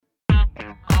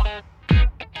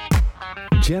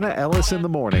Jenna Ellis in the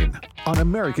morning on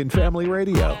American Family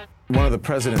Radio. One of the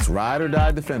president's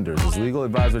ride-or-die defenders is legal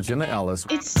advisor Jenna Ellis.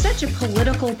 It's such a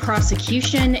political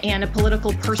prosecution and a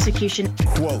political persecution.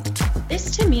 Quote,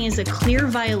 "This to me is a clear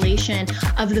violation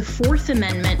of the Fourth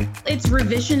Amendment. It's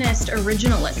revisionist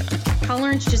originalism.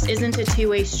 Tolerance just isn't a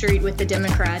two-way street with the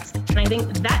Democrats." And I think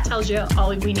that tells you all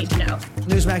we need to know.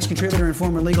 Newsmax contributor and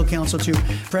former legal counsel to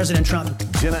President Trump.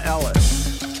 Jenna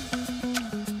Ellis.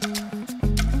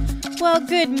 Well,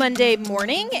 good Monday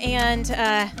morning, and,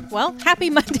 happy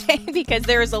Monday, because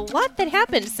there is a lot that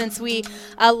happened since we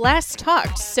last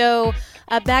talked. So,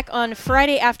 back on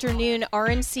Friday afternoon,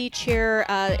 RNC chair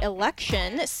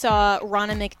election saw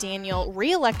Ronna McDaniel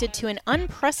reelected to an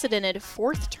unprecedented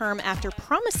fourth term after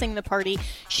promising the party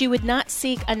she would not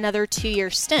seek another 2-year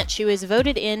stint. She was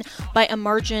voted in by a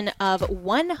margin of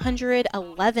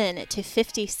 111 to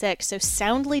 56, so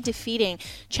soundly defeating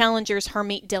challengers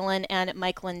Harmeet Dillon and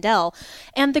Mike Lindell.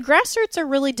 And the grassroots are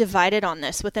really divided on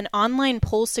this, with an online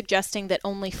poll suggesting that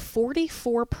only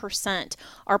 44%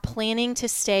 are planning to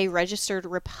stay registered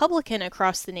Republican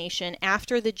across the nation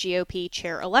after the GOP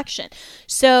chair election.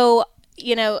 So,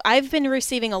 I've been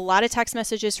receiving a lot of text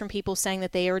messages from people saying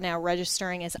that they are now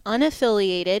registering as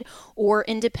unaffiliated or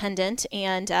independent.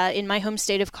 And in my home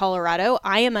state of Colorado,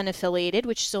 I am unaffiliated,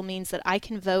 which still means that I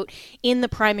can vote in the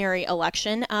primary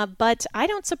election. But I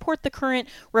don't support the current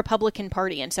Republican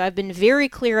Party. And so I've been very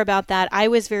clear about that. I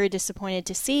was very disappointed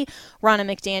to see Ronna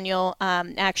McDaniel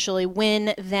actually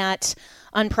win that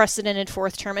unprecedented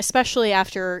fourth term, especially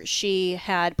after she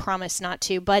had promised not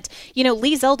to. But,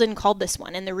 Lee Zeldin called this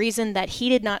one. And the reason that he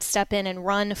did not step in and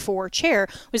run for chair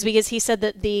was because he said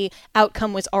that the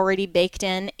outcome was already baked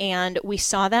in. And we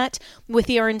saw that with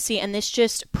the RNC. And this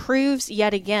just proves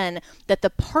yet again that the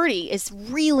party is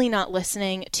really not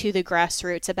listening to the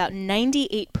grassroots. About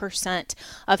 98%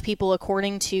 of people,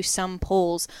 according to some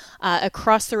polls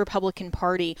across the Republican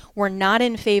Party, were not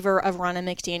in favor of Ronna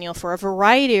McDaniel for a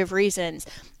variety of reasons.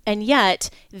 And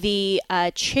yet, the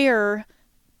chair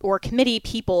or committee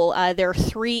people, there are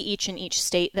 3 each in each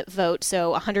state that vote,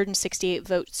 so 168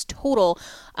 votes total.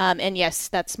 And yes,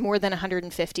 that's more than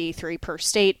 153 per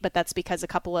state, but that's because a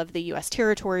couple of the U.S.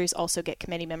 territories also get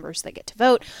committee members that get to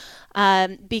vote,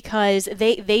 because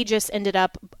they just ended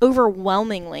up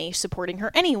overwhelmingly supporting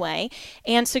her anyway,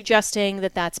 and suggesting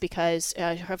that that's because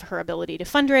of her ability to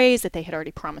fundraise, that they had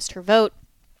already promised her vote,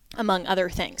 among other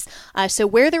things. So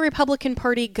where the Republican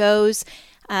Party goes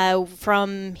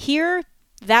from here,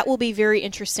 that will be very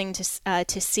interesting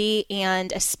to see,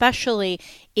 and especially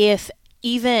if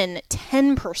even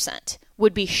 10%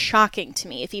 would be shocking to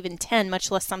me. If even 10, much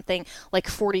less something like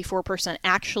 44%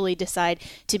 actually decide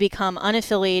to become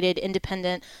unaffiliated,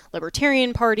 independent,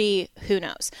 Libertarian Party, who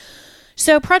knows?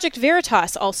 So Project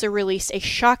Veritas also released a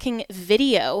shocking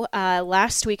video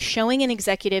last week showing an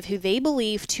executive who they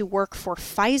believe to work for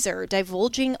Pfizer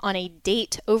divulging on a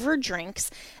date over drinks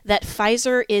that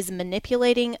Pfizer is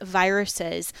manipulating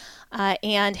viruses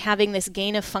and having this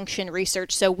gain-of-function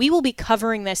research. So we will be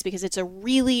covering this because it's a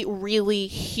really, really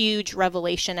huge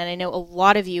revelation, and I know a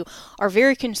lot of you are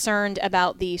very concerned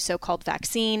about the so-called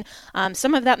vaccine.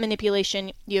 Some of that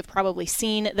manipulation, you have probably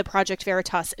seen the Project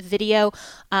Veritas video.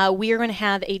 We are going to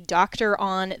have a doctor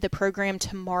on the program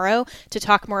tomorrow to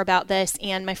talk more about this,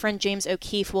 and my friend James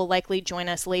O'Keefe will likely join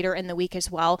us later in the week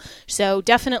as well. So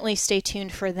definitely stay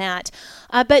tuned for that.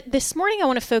 But this morning I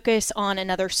want to focus on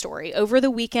another story. Over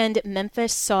the weekend,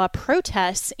 Memphis saw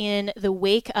protests in the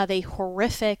wake of a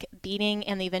horrific beating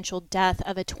and the eventual death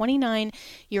of a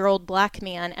 29-year-old black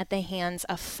man at the hands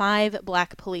of 5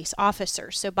 black police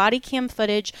officers. So body cam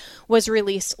footage was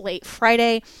released late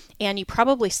Friday, and you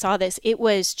probably saw this. It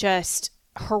was just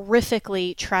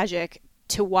horrifically tragic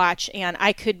to watch, and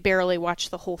I could barely watch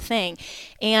the whole thing.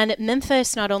 And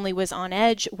Memphis not only was on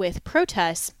edge with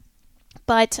protests,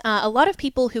 but a lot of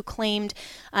people who claimed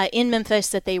in Memphis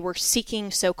that they were seeking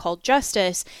so-called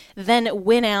justice then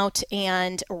went out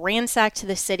and ransacked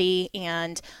the city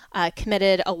and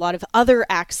committed a lot of other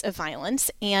acts of violence.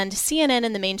 And CNN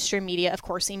and the mainstream media, of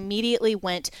course, immediately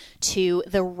went to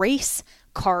the race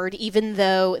card, even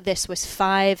though this was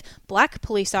 5 black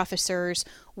police officers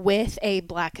with a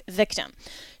black victim.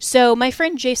 So my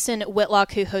friend Jason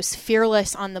Whitlock, who hosts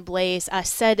Fearless on the Blaze,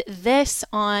 said this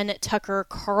on Tucker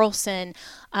Carlson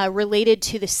related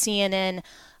to the CNN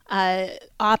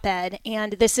op-ed,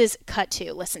 and this is cut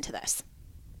 2. Listen to this.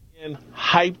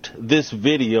 Hyped this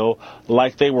video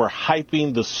like they were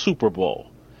hyping the Super Bowl.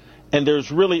 And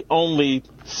there's really only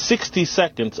 60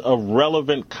 seconds of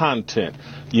relevant content.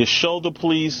 You show the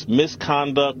police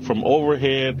misconduct from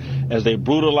overhead as they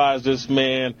brutalize this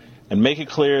man. and make it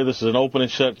clear this is an open and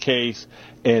shut case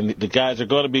and the guys are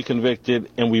going to be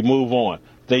convicted and we move on.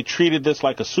 They treated this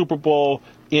like a Super Bowl,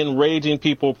 enraging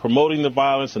people, promoting the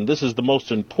violence, and this is the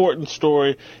most important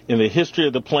story in the history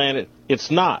of the planet. It's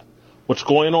not. What's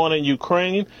going on in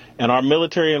Ukraine and our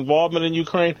military involvement in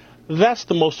Ukraine, that's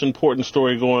the most important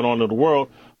story going on in the world.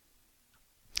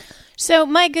 So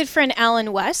my good friend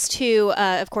Alan West, who,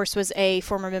 of course, was a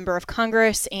former member of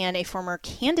Congress and a former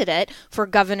candidate for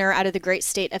governor out of the great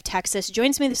state of Texas,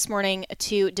 joins me this morning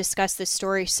to discuss this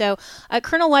story. So,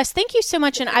 Colonel West, thank you so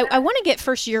much. And I want to get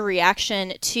first your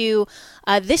reaction to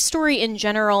this story in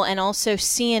general and also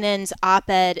CNN's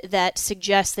op-ed that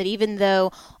suggests that even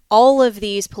though all of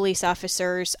these police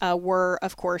officers were,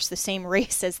 of course, the same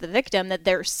race as the victim, that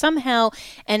there's somehow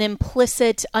an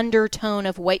implicit undertone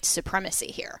of white supremacy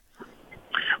here.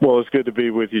 Well, it's good to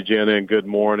be with you, Jenna, and good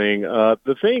morning.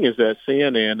 The thing is that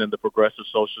CNN and the progressive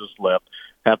socialist left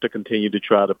have to continue to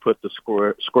try to put the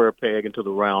square peg into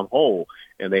the round hole,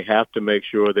 and they have to make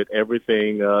sure that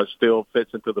everything still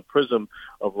fits into the prism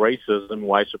of racism,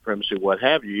 white supremacy, what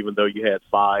have you, even though you had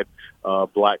 5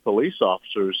 black police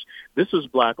officers. This is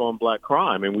black-on-black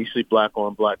crime, and we see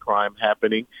black-on-black crime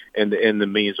happening in the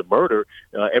means of murder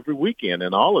every weekend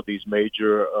in all of these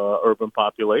major urban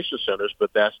population centers,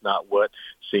 but that's not what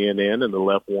CNN and the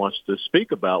left wants to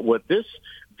speak about. What this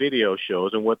video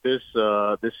shows and what this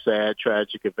sad,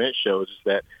 tragic event shows is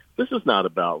that this is not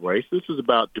about race. This is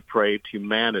about depraved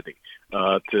humanity.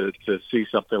 To see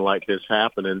something like this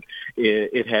happen, and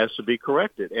it has to be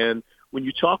corrected. And when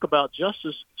you talk about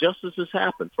justice has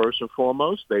happened. First and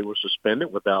foremost, they were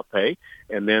suspended without pay,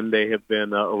 and then they have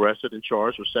been arrested and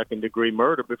charged with second-degree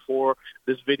murder before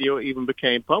this video even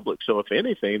became public. So if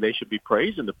anything, they should be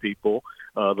praising the people,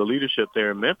 the leadership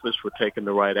there in Memphis, for taking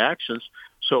the right actions.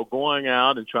 So going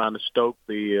out and trying to stoke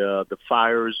the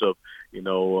fires of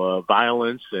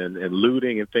violence and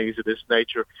looting and things of this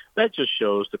nature, that just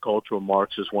shows the cultural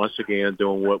Marxists once again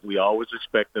doing what we always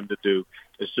expect them to do,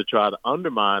 is to try to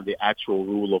undermine the actual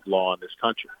rule of law in this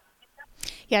country.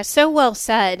 Yeah, so well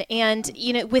said. And,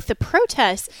 with the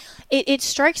protests, it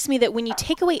strikes me that when you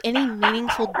take away any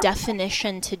meaningful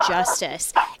definition to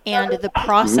justice and the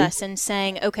process and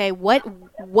saying, okay, what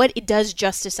does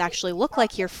justice actually look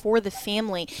like here for the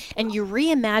family, and you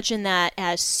reimagine that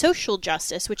as social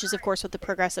justice, which is, of course, what the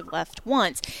progressive left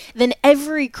wants, then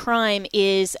every crime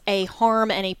is a harm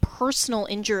and a personal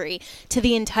injury to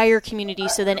the entire community.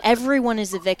 So then everyone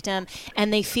is a victim,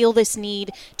 and they feel this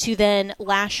need to then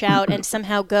lash out and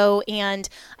somehow go and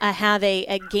have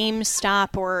a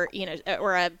GameStop or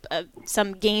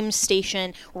some game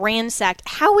station ransacked.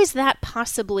 How is that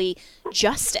possibly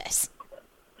justice?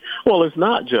 Well, it's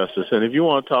not justice. And if you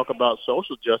want to talk about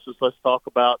social justice, let's talk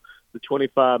about the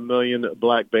 25 million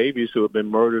black babies who have been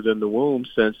murdered in the womb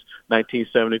since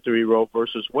 1973 Roe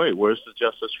versus Wade. Where's the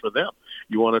justice for them?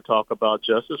 You want to talk about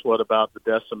justice? What about the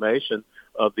decimation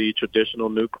of the traditional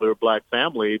nuclear black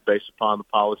family based upon the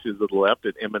policies of the left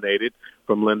that emanated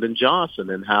from Lyndon Johnson,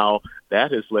 and how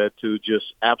that has led to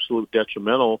just absolute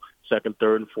detrimental second,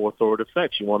 third, and fourth order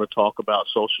effects? You want to talk about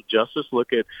social justice?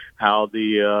 Look at how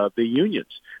the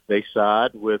unions, they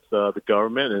side with the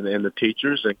government and the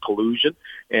teachers in collusion,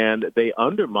 and they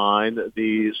undermine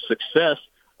the success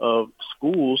of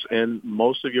schools in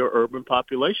most of your urban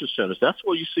population centers. That's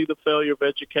where you see the failure of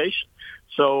education.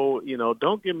 So,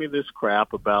 don't give me this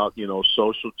crap about,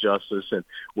 social justice and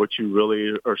what you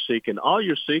really are seeking. All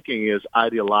you're seeking is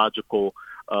ideological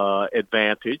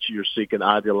advantage. You're seeking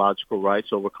ideological rights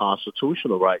over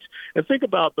constitutional rights. And think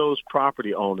about those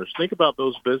property owners. Think about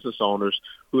those business owners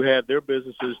who had their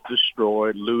businesses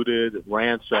destroyed, looted,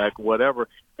 ransacked, whatever.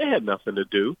 They had nothing to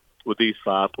do with these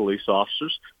 5 police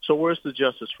officers. So where's the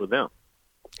justice for them?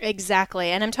 Exactly.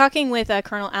 And I'm talking with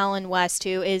Colonel Alan West,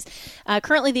 who is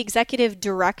currently the executive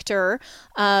director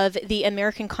of the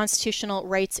American Constitutional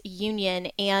Rights Union.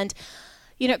 And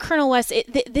Colonel West,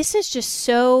 this is just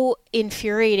so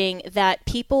infuriating that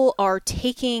people are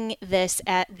taking this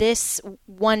at this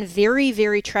one very,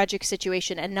 very tragic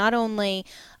situation and not only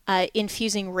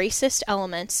infusing racist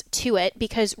elements to it,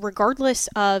 because regardless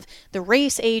of the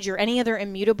race, age, or any other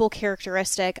immutable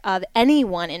characteristic of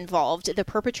anyone involved, the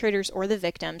perpetrators or the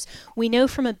victims, we know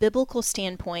from a biblical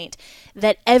standpoint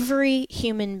that every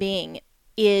human being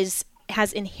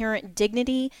has inherent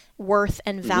dignity, worth,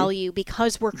 and value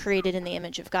because we're created in the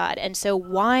image of God. And so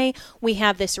why we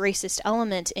have this racist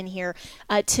element in here,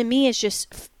 to me, is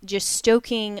just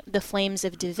stoking the flames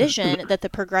of division that the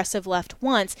progressive left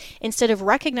wants, instead of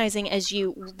recognizing, as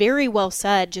you very well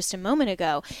said just a moment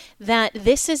ago, that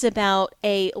this is about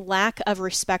a lack of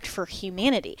respect for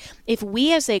humanity. If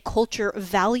we as a culture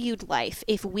valued life,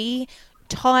 if we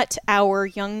taught our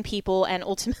young people and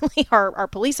ultimately our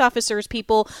police officers,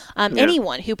 people,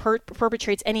 anyone who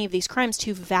perpetrates any of these crimes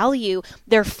to value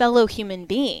their fellow human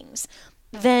beings,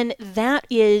 then that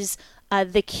is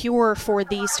the cure for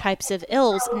these types of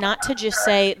ills, not to just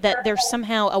say that there's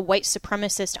somehow a white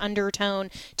supremacist undertone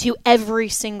to every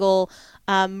single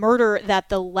murder that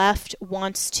the left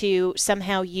wants to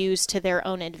somehow use to their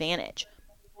own advantage.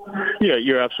 Yeah,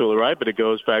 you're absolutely right, but it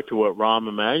goes back to what Rahm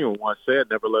Emanuel once said,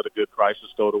 never let a good crisis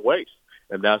go to waste.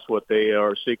 And that's what they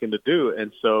are seeking to do.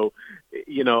 And so,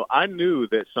 I knew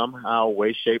that somehow,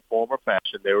 way, shape, form, or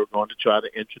fashion, they were going to try to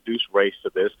introduce race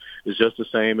to this. It's just the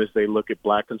same as they look at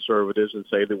black conservatives and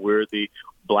say that we're the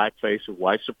black face of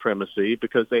white supremacy,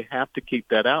 because they have to keep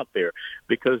that out there,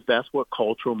 because that's what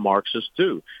cultural Marxists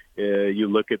do. You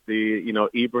look at the,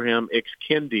 Ibrahim X.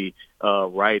 Kendi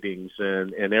writings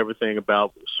and everything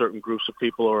about certain groups of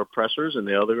people are oppressors and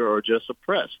the other are just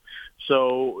oppressed.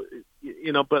 So,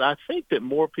 but I think that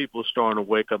more people are starting to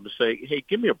wake up and say, hey,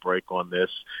 give me a break on this.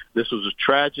 This was a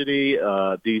tragedy.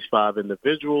 These 5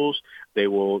 individuals, they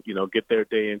will, get their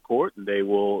day in court, and they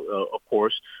will, of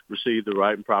course, receive the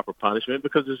right and proper punishment,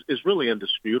 because it's really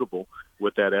indisputable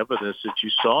with that evidence that you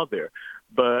saw there.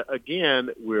 But again,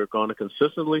 we're going to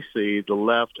consistently see the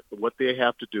left, what they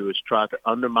have to do is try to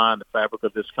undermine the fabric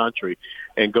of this country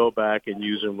and go back and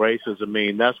using race as a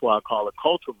mean. That's why I call it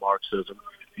cultural Marxism.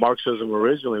 Marxism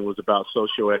originally was about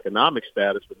socioeconomic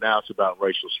status, but now it's about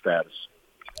racial status.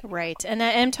 Right. And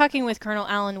I'm talking with Colonel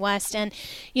Alan West. And,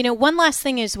 one last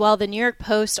thing as well, the New York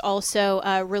Post also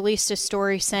released a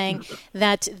story saying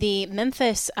that the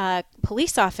Memphis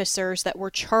police officers that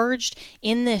were charged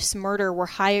in this murder were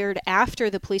hired after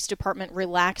the police department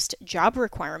relaxed job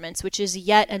requirements, which is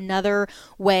yet another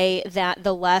way that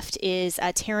the left is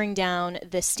tearing down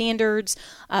the standards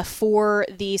for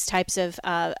these types of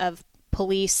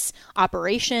police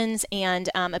operations, and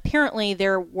apparently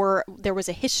there was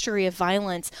a history of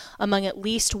violence among at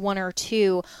least 1 or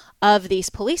 2 of these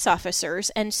police officers.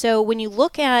 And so when you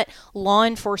look at law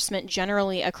enforcement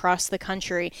generally across the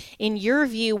country, in your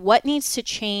view, what needs to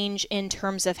change in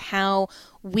terms of how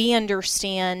we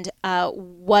understand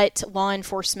what law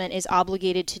enforcement is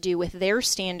obligated to do with their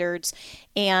standards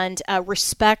and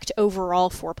respect overall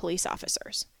for police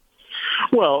officers?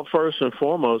 Well, first and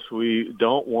foremost, we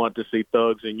don't want to see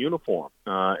thugs in uniform,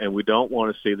 and we don't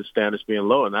want to see the standards being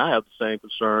low. And I have the same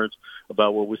concerns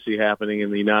about what we see happening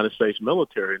in the United States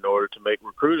military in order to make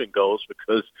recruiting goals,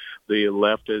 because the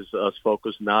left is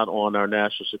focused not on our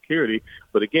national security,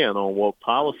 but again, on woke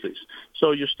policies.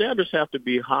 So your standards have to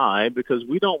be high, because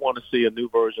we don't want to see a new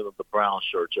version of the brown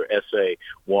shirts or SA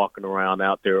walking around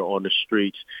out there on the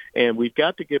streets. And we've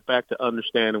got to get back to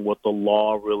understanding what the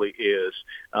law really is.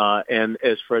 And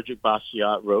as Frederick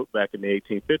Bastiat wrote back in the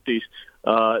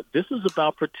 1850s, this is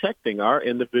about protecting our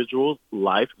individual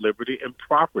life, liberty, and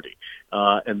property.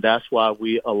 And that's why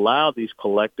we allow these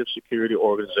collective security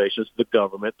organizations, the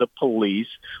government, the police,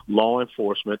 law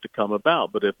enforcement to come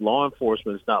about. But if law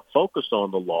enforcement is not focused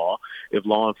on the law, if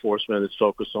law enforcement is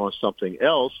focused on something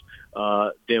else,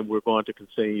 then we're going to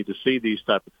continue to see these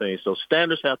type of things. So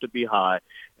standards have to be high.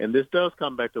 And this does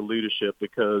come back to leadership,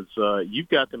 because you've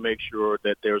got to make sure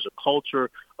that there's a culture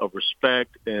of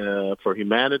respect for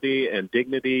humanity and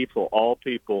dignity for all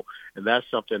people. And that's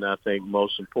something I think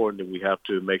most important that we have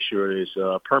to make sure is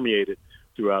permeated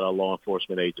throughout our law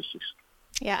enforcement agencies.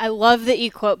 Yeah, I love that you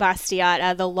quote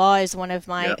Bastiat. The Law is one of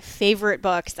my favorite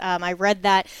books. I read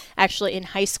that actually in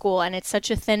high school, and it's such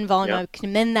a thin volume. I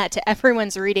commend that to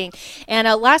everyone's reading. And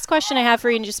last question I have for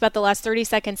you in just about the last 30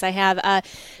 seconds I have.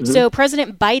 So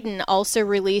President Biden also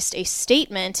released a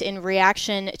statement in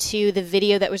reaction to the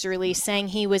video that was released, saying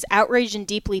he was outraged and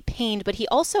deeply pained, but he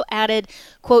also added,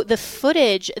 quote, "The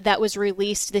footage that was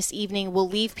released this evening will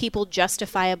leave people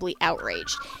justifiably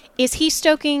outraged." Is he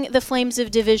stoking the flames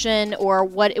of division, or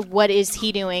what is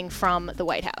he doing from the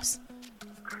White House?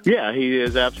 Yeah, he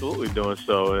is absolutely doing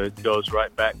so. It goes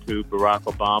right back to Barack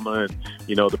Obama and,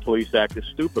 the police acted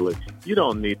stupidly. You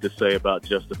don't need to say about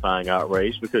justifying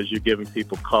outrage, because you're giving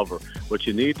people cover. What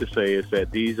you need to say is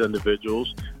that these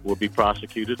individuals will be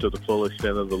prosecuted to the full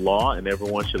extent of the law, and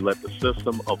everyone should let the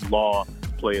system of law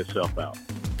play itself out.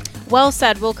 Well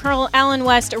said. Well, Colonel Alan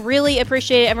West, really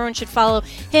appreciate it. Everyone should follow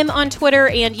him on Twitter,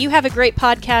 and you have a great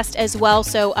podcast as well,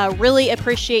 so really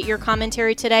appreciate your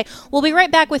commentary today. We'll be right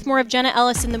back with more of Jenna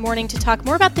Ellis in the Morning to talk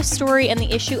more about this story and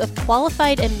the issue of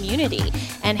qualified immunity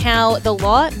and how the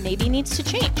law maybe needs to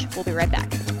change. We'll be right back.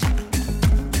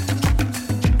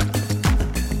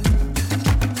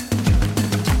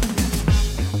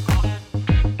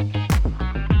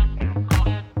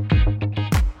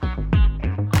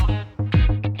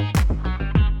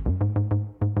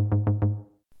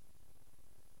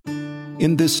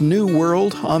 In this new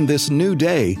world, on this new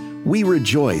day, we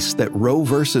rejoice that Roe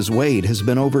v. Wade has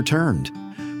been overturned.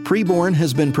 Preborn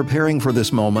has been preparing for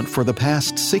this moment for the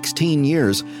past 16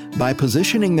 years by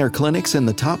positioning their clinics in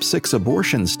the top 6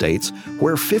 abortion states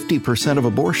where 50% of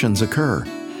abortions occur.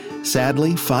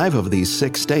 Sadly, 5 of these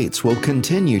 6 states will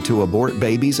continue to abort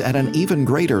babies at an even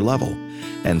greater level.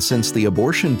 And since the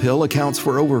abortion pill accounts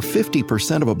for over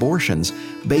 50% of abortions,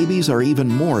 babies are even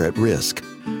more at risk.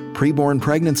 Preborn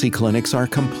pregnancy clinics are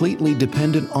completely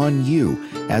dependent on you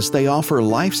as they offer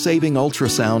life-saving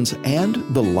ultrasounds and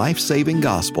the life-saving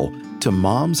gospel to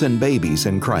moms and babies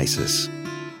in crisis.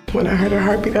 When I heard her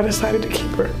heartbeat, I decided to keep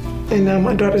her. And now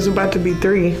my daughter's about to be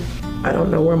 3. I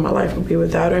don't know where my life would be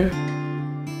without her.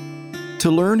 To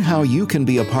learn how you can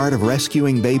be a part of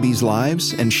rescuing babies'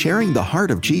 lives and sharing the heart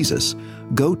of Jesus,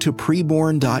 go to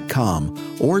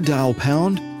preborn.com or dial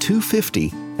pound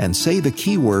 250 and say the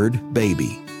keyword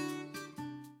baby.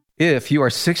 If you are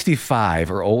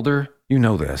 65 or older, you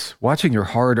know this. Watching your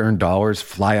hard-earned dollars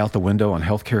fly out the window on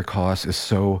healthcare costs is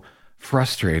so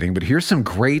frustrating. But here's some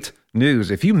great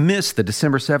news. If you missed the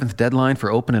December 7th deadline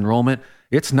for open enrollment,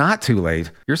 it's not too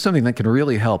late. Here's something that can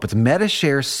really help. It's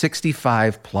MediShare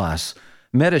 65 Plus.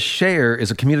 MediShare is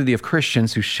a community of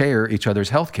Christians who share each other's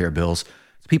healthcare bills.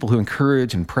 It's people who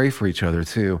encourage and pray for each other,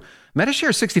 too.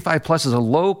 MediShare 65 Plus is a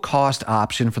low-cost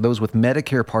option for those with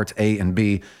Medicare Parts A and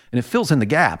B, and it fills in the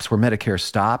gaps where Medicare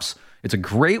stops. It's a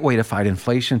great way to fight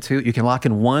inflation, too. You can lock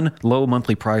in one low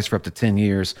monthly price for up to 10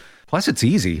 years. Plus, it's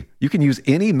easy. You can use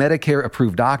any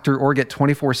Medicare-approved doctor or get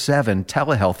 24/7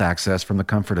 telehealth access from the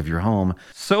comfort of your home.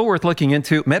 So worth looking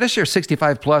into. MediShare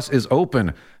 65 Plus is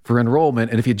open for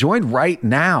enrollment, and if you join right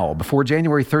now, before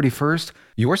January 31st,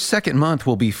 your second month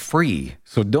will be free.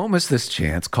 So don't miss this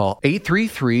chance. Call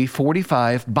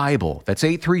 833-45-BIBLE. That's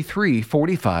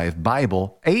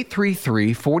 833-45-BIBLE.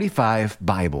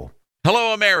 833-45-BIBLE.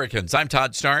 Hello, Americans. I'm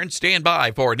Todd Starn. Stand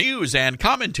by for news and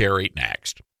commentary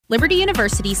next. Liberty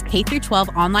University's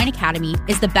K-12 online academy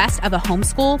is the best of a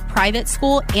homeschool, private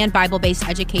school, and Bible-based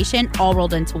education all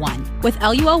rolled into one. With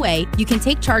LUOA, you can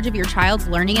take charge of your child's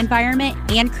learning environment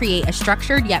and create a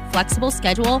structured yet flexible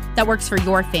schedule that works for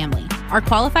your family. Our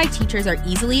qualified teachers are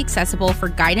easily accessible for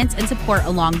guidance and support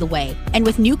along the way. And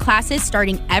with new classes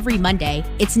starting every Monday,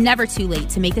 it's never too late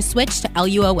to make the switch to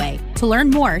LUOA. To learn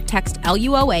more, text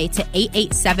LUOA to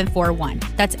 88741.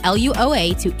 That's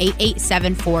LUOA to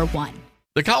 88741.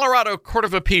 The Colorado Court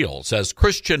of Appeals says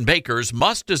Christian bakers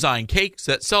must design cakes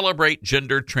that celebrate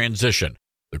gender transition.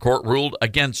 The court ruled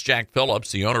against Jack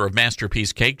Phillips, the owner of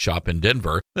Masterpiece Cake Shop in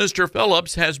Denver. Mr.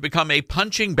 Phillips has become a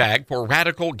punching bag for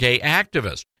radical gay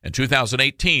activists. In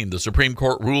 2018, the Supreme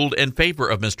Court ruled in favor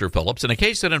of Mr. Phillips in a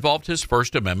case that involved his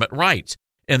First Amendment rights.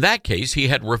 In that case, he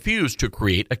had refused to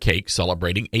create a cake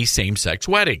celebrating a same-sex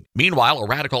wedding. Meanwhile, a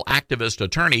radical activist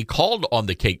attorney called on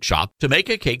the cake shop to make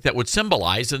a cake that would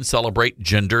symbolize and celebrate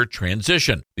gender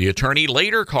transition. The attorney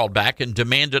later called back and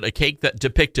demanded a cake that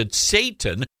depicted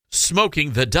Satan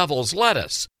smoking the devil's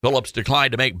lettuce. Phillips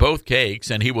declined to make both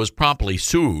cakes, and he was promptly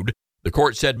sued. The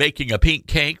court said making a pink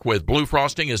cake with blue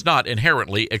frosting is not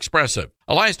inherently expressive.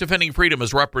 Alliance Defending Freedom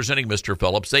is representing Mr.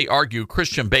 Phillips. They argue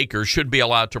Christian bakers should be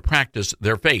allowed to practice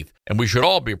their faith, and we should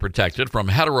all be protected from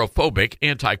heterophobic,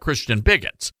 anti-Christian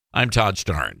bigots. I'm Todd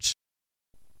Starnes.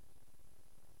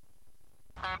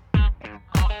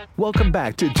 Welcome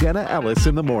back to Jenna Ellis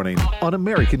in the Morning on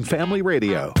American Family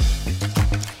Radio.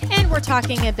 And we're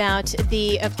talking about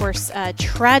the, of course,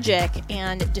 tragic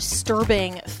and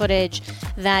disturbing footage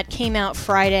that came out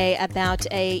Friday about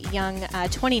a young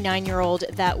 29-year-old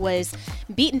that was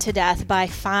beaten to death by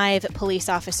 5 police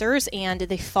officers, and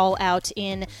the fallout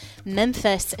in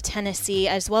Memphis, Tennessee,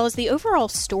 as well as the overall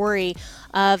story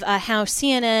of how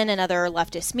CNN and other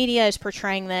leftist media is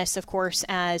portraying this, of course,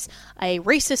 as a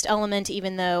racist element,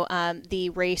 even though the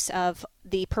race of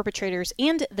the perpetrators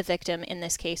and the victim in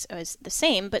this case is the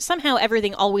same, but somehow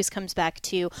everything always comes back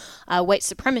to white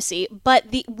supremacy. But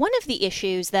one of the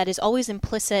issues that is always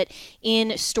implicit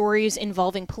in stories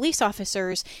involving police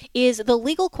officers is the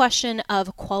legal question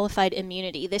of qualified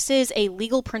immunity. This is a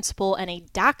legal principle and a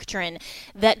doctrine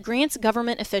that grants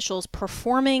government officials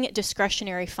performing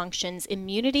discretionary functions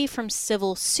immunity from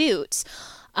civil suits.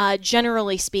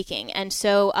 Generally speaking. And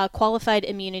so qualified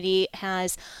immunity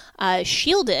has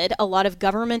shielded a lot of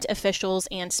government officials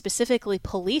and specifically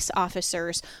police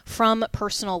officers from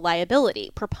personal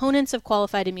liability. Proponents of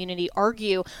qualified immunity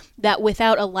argue that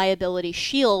without a liability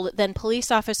shield, then police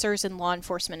officers and law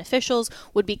enforcement officials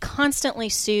would be constantly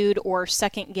sued or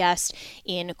second-guessed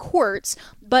in courts.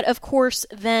 But of course,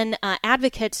 then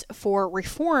advocates for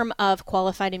reform of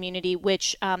qualified immunity,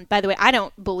 which, by the way, I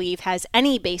don't believe has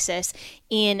any basis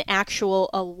in actual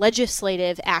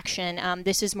legislative action.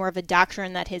 This is more of a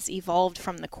doctrine that has evolved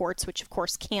from the courts, which of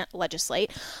course can't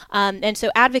legislate. And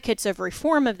so advocates of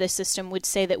reform of this system would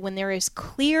say that when there is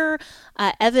clear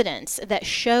evidence that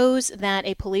shows that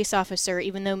a police officer,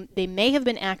 even though they may have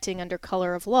been acting under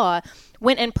color of law,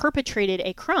 went and perpetrated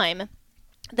a crime,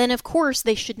 then of course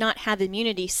they should not have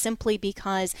immunity simply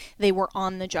because they were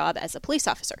on the job as a police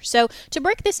officer. So to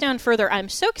break this down further, I'm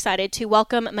so excited to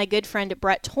welcome my good friend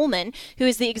Brett Tolman, who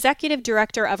is the executive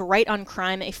director of Right on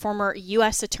Crime, a former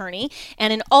U.S. attorney,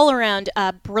 and an all-around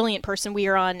brilliant person. We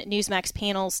are on Newsmax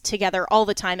panels together all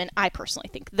the time, and I personally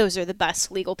think those are the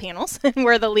best legal panels.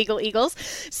 We're the Legal Eagles.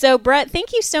 So Brett,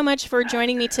 thank you so much for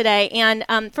joining me today. And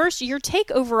first, your take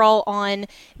overall on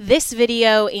this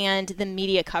video and the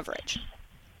media coverage.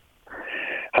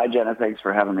 Hi, Jenna. Thanks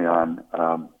for having me on.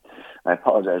 I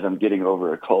apologize. I'm getting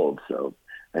over a cold, so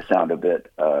I sound a bit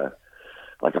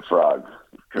like a frog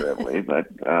currently, but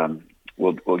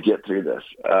we'll get through this.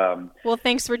 Well,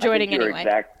 thanks for joining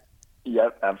anyway.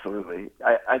 Yep, absolutely.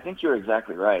 I think you're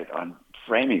exactly right on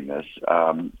framing this.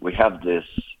 We have this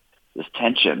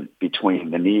tension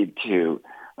between the need to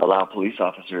allow police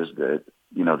officers the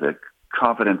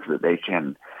confidence that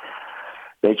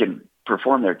they can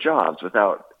perform their jobs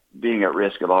without being at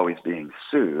risk of always being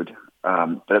sued.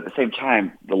 But at the same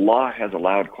time, the law has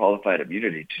allowed qualified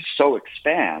immunity to so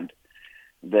expand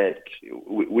that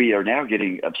we are now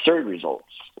getting absurd results.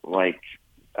 Like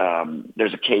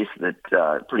there's a case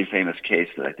pretty famous case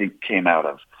that I think came out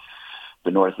of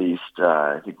the Northeast,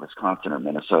 I think Wisconsin or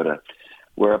Minnesota,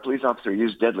 where a police officer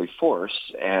used deadly force,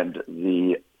 and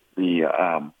the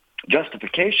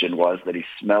justification was that he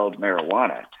smelled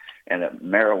marijuana, and that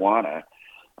marijuana,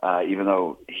 even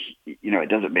though it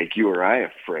doesn't make you or I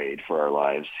afraid for our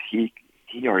lives, he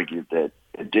argued that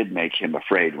it did make him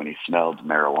afraid when he smelled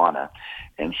marijuana,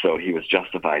 and so he was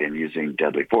justified in using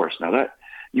deadly force. Now that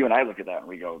you and I look at that and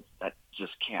we go, that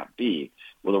just can't be.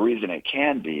 Well, the reason it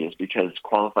can be is because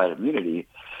qualified immunity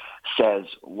says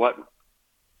what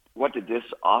did this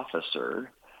officer,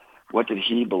 what did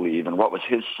he believe, and what was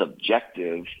his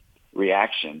subjective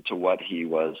reaction to what he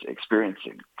was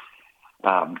experiencing.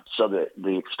 So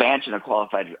the expansion of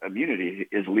qualified immunity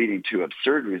is leading to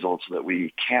absurd results that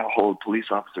we can't hold police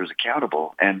officers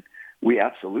accountable, and we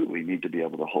absolutely need to be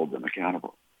able to hold them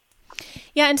accountable.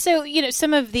 Yeah, and so,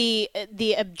 some of the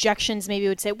objections maybe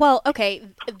would say, well, okay,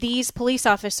 these police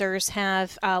officers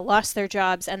have lost their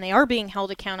jobs and they are being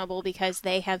held accountable because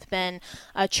they have been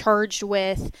charged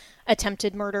with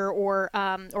attempted murder or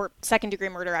second-degree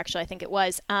murder, actually, I think it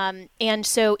was. And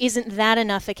so isn't that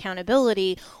enough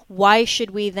accountability? Why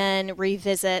should we then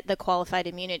revisit the qualified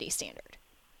immunity standard?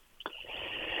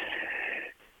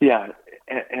 Yeah,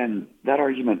 and that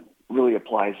argument really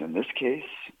applies in this case,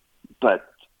 but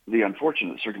the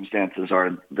unfortunate circumstances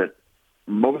are that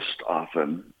most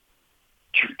often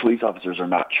police officers are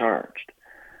not charged,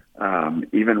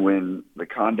 even when the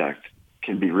conduct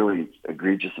can be really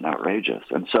egregious and outrageous.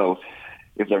 And so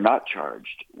if they're not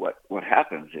charged, what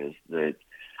happens is that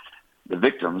the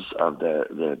victims of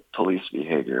the police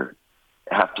behavior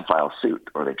have to file suit,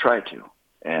 or they try to,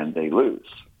 and they lose.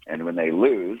 And when they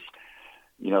lose,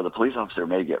 the police officer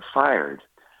may get fired,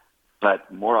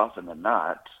 but more often than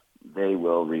not, they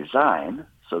will resign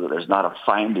so that there's not a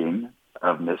finding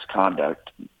of misconduct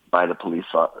by the police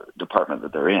department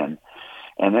that they're in.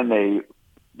 And then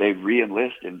they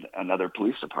re-enlist in another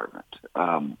police department.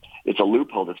 It's a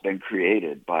loophole that's been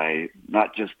created by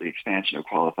not just the expansion of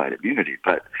qualified immunity,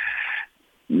 but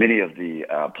many of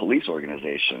the police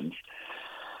organizations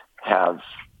have,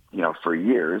 for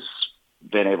years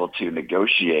been able to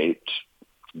negotiate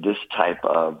this type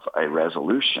of a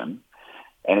resolution.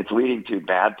 And it's leading to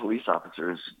bad police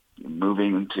officers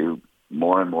moving to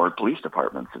more and more police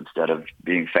departments instead of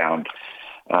being found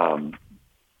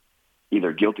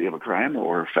either guilty of a crime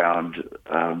or found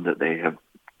that they have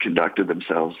conducted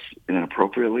themselves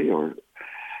inappropriately.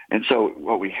 And so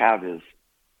what we have is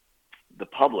the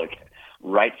public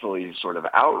rightfully sort of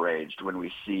outraged when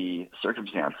we see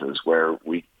circumstances where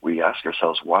we ask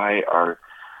ourselves, why are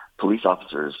police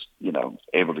officers,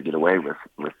 able to get away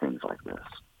with things like this?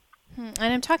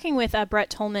 And I'm talking with Brett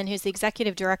Tolman, who's the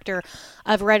executive director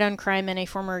of Right on Crime and a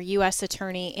former U.S.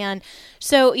 attorney. And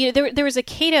so, there was a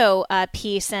Cato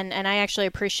piece, and I actually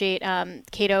appreciate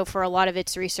Cato for a lot of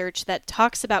its research that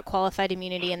talks about qualified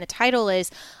immunity. And the title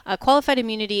is Qualified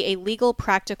Immunity, a Legal,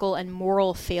 Practical, and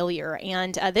Moral Failure.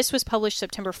 And this was published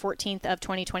September 14th of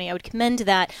 2020. I would commend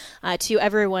that to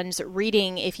everyone's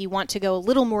reading if you want to go a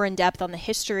little more in depth on the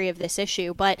history of this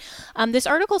issue. But this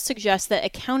article suggests that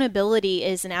accountability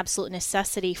is an absolute absolute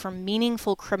necessity for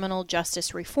meaningful criminal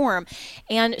justice reform.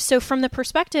 And so from the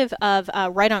perspective of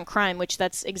Right on Crime, which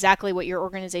that's exactly what your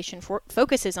organization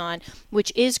focuses on,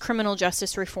 which is criminal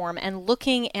justice reform, and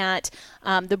looking at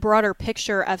the broader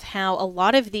picture of how a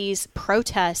lot of these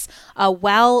protests,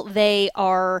 while they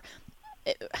are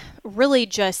really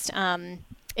just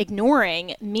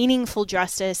ignoring meaningful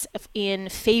justice in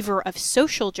favor of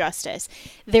social justice,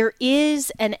 there is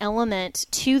an element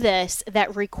to this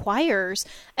that requires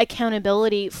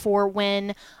accountability for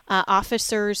when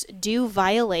officers do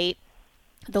violate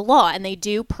the law and they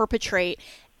do perpetrate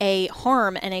a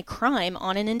harm and a crime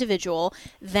on an individual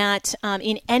that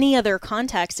in any other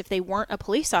context, if they weren't a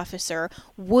police officer,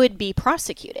 would be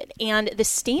prosecuted. And the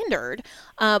standard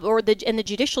and the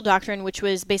judicial doctrine, which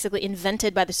was basically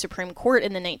invented by the Supreme Court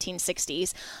in the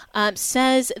 1960s,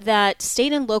 says that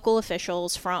state and local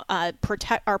officials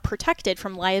are protected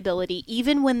from liability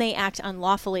even when they act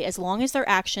unlawfully, as long as their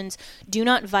actions do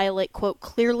not violate, quote,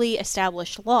 clearly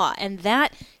established law. And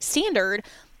that standard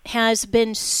has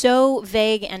been so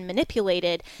vague and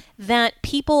manipulated that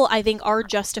people, I think, are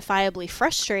justifiably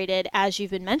frustrated, as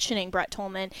you've been mentioning, Brett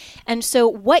Tolman. And so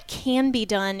what can be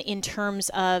done in terms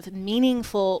of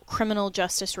meaningful criminal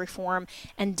justice reform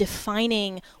and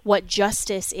defining what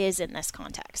justice is in this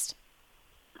context?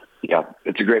 Yeah,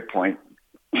 it's a great point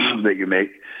that you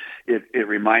make. It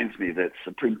reminds me that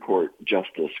Supreme Court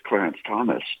Justice Clarence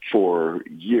Thomas, for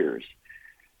years,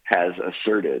 has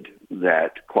asserted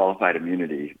that qualified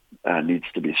immunity needs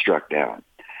to be struck down,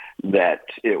 that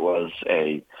it was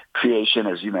a creation,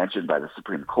 as you mentioned, by the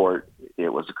Supreme Court. It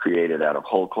was created out of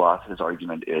whole cloth. His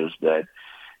argument is that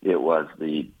it was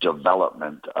the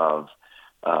development of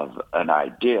an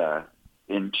idea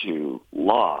into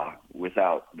law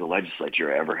without the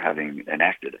legislature ever having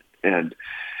enacted it.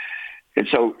 And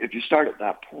so if you start at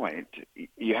that point,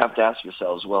 you have to ask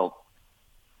yourselves, well,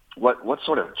 what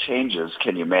sort of changes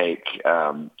can you make,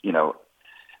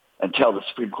 until the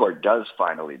Supreme Court does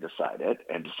finally decide it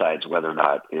and decides whether or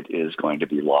not it is going to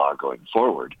be law going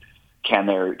forward? Can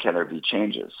there be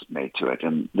changes made to it?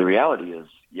 And the reality is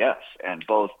yes, and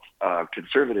both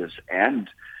conservatives and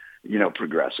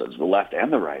progressives, the left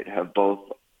and the right, have both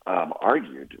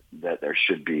argued that there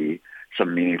should be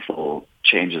some meaningful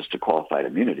changes to qualified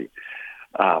immunity.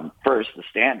 First, the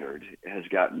standard has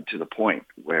gotten to the point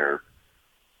where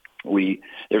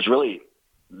there's really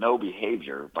no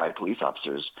behavior by police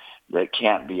officers that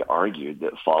can't be argued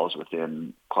that falls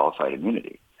within qualified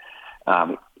immunity.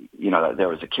 There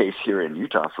was a case here in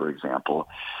Utah, for example,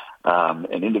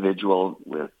 an individual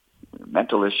with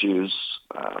mental issues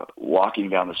walking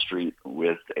down the street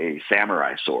with a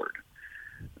samurai sword.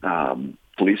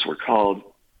 Police were called.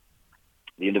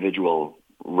 The individual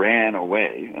ran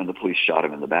away, and the police shot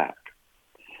him in the back.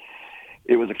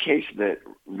 It was a case that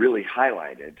really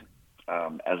highlighted,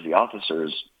 as the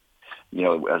officers,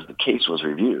 as the case was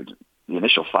reviewed, the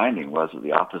initial finding was that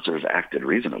the officers acted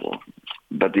reasonable.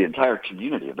 But the entire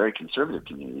community, a very conservative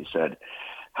community, said,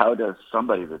 how does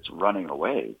somebody that's running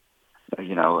away,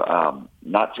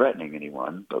 not threatening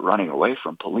anyone, but running away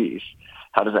from police,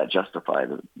 how does that justify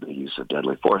the use of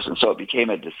deadly force? And so it became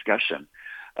a discussion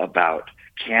about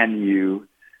can you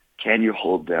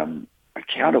hold them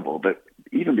accountable? But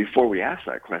even before we ask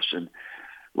that question,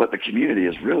 what the community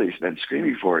has really been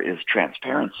screaming for is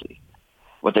transparency.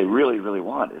 What they really, really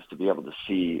want is to be able to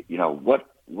see,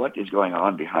 what is going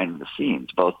on behind the scenes,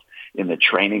 both in the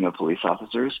training of police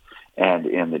officers and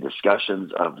in the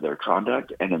discussions of their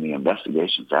conduct and in the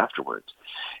investigations afterwards.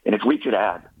 And if we could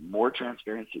add more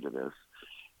transparency to this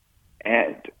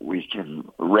and we can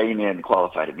rein in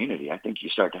qualified immunity, I think you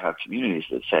start to have communities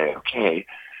that say, okay,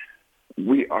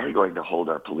 we are going to hold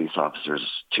our police officers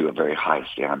to a very high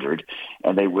standard,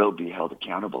 and they will be held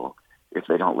accountable if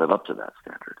they don't live up to that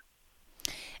standard.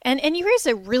 And you raise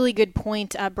a really good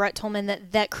point, Brett Tolman,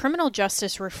 that criminal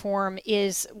justice reform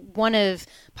is one of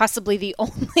possibly the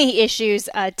only issues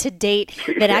to date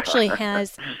that actually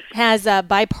has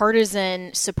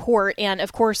bipartisan support. And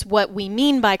of course, what we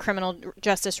mean by criminal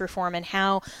justice reform and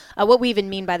how what we even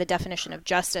mean by the definition of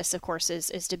justice, of course,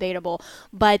 is debatable.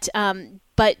 But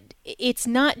it's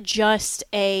not just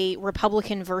a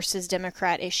Republican versus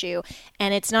Democrat issue,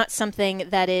 and it's not something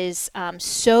that is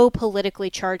so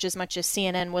politically charged as much as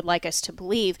CNN would like us to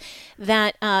believe,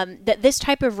 that this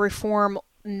type of reform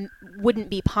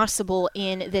wouldn't be possible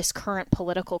in this current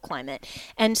political climate.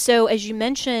 And so, as you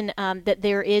mentioned, that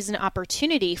there is an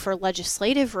opportunity for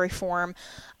legislative reform,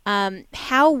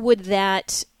 how would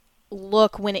that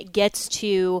look when it gets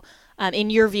to, in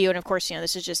your view, and of course,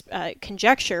 this is just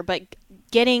conjecture, but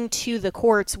getting to the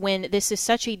courts when this is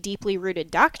such a deeply rooted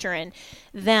doctrine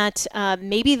that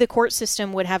maybe the court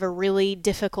system would have a really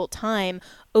difficult time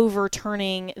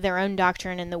overturning their own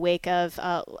doctrine in the wake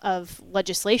of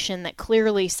legislation that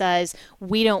clearly says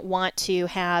we don't want to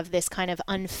have this kind of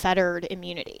unfettered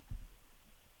immunity.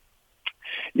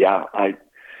 Yeah,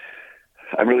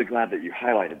 I'm really glad that you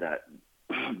highlighted that,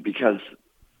 because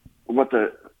what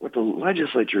the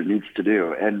legislature needs to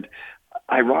do, and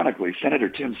ironically, Senator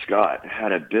Tim Scott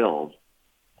had a bill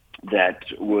that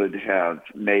would have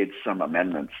made some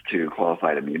amendments to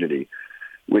qualified immunity,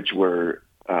 which were,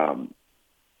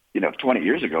 20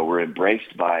 years ago were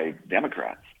embraced by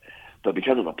Democrats, but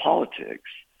because of the politics,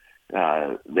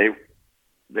 they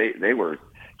were,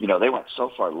 they went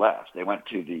so far left. They went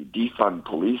to the defund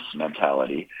police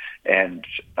mentality and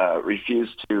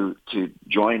refused to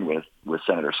join with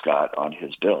Senator Scott on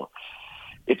his bill.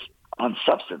 It's on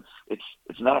substance.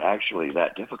 It's not actually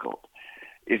that difficult.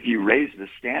 If you raise the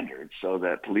standard so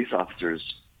that police officers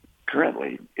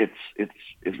currently, it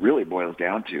really boils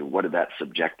down to what did that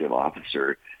subjective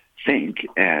officer think,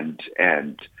 and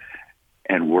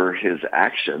were his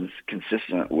actions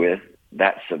consistent with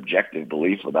that subjective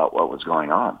belief about what was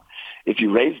going on. If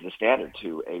you raise the standard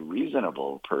to a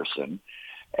reasonable person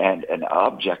and an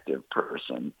objective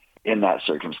person in that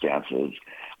circumstances,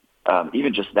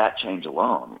 even just that change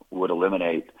alone would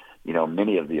eliminate,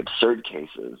 many of the absurd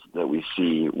cases that we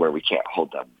see where we can't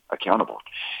hold them accountable.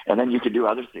 And then you could do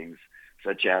other things,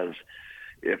 such as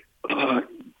if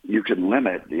you could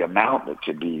limit the amount that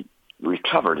could be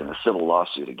recovered in a civil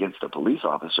lawsuit against a police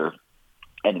officer,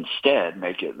 and instead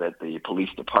make it that the police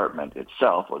department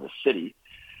itself or the city,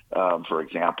 for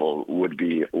example, would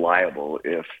be liable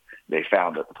if they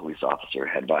found that the police officer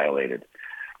had violated,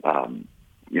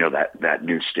 that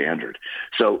new standard.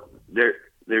 So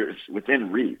there's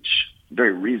within reach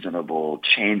very reasonable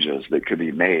changes that could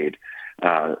be made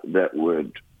that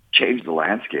would change the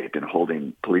landscape in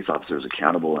holding police officers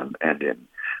accountable and in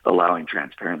allowing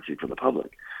transparency for the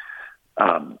public.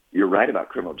 You're right about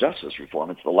criminal justice reform.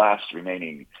 It's the last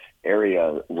remaining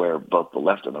area where both the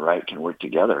left and the right can work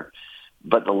together.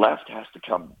 But the left has to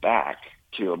come back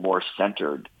to a more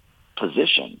centered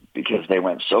position, because they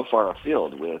went so far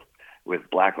afield with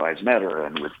Black Lives Matter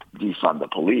and with defund the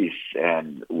police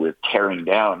and with tearing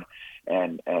down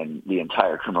and the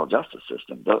entire criminal justice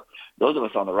system. Those of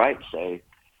us on the right say,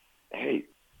 hey,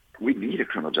 we need a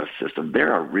criminal justice system.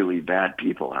 There are really bad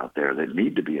people out there that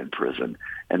need to be in prison,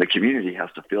 and the community has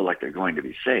to feel like they're going to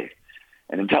be safe.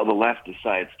 And until the left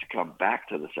decides to come back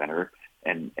to the center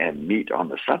and meet on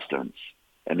the substance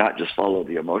and not just follow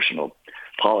the emotional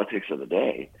politics of the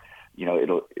day,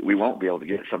 we won't be able to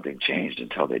get something changed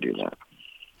until they do that.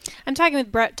 I'm talking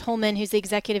with Brett Tolman, who's the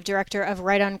executive director of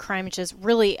Right on Crime, which is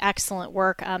really excellent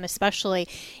work, especially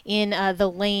in the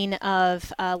lane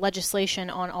of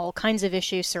legislation on all kinds of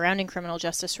issues surrounding criminal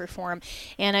justice reform.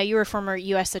 And you were a former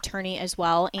U.S. attorney as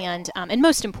well, and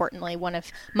most importantly, one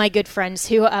of my good friends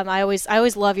who I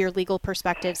always love your legal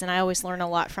perspectives, and I always learn a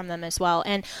lot from them as well.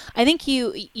 And I think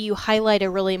you highlight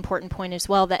a really important point as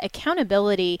well, that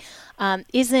accountability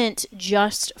isn't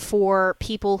just for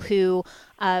people who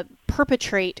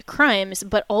perpetrate crimes,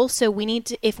 but also we need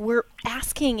to, if we're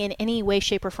asking in any way,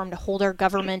 shape, or form to hold our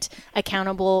government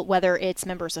accountable, whether it's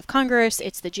members of Congress,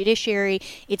 it's the judiciary,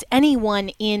 it's anyone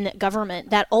in government,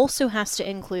 that also has to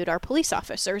include our police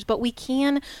officers. But we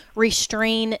can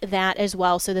restrain that as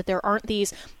well, so that there aren't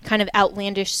these kind of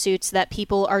outlandish suits that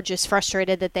people are just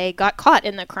frustrated that they got caught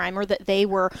in the crime or that they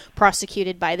were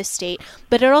prosecuted by the state.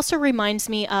 But it also reminds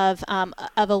me of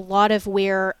a lot of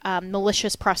where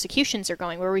malicious prosecutions are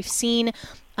going, where we've seen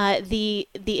the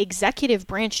executive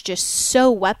branch just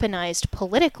so weaponized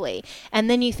politically. And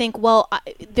then you think, well,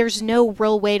 there's no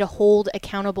real way to hold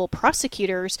accountable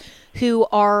prosecutors who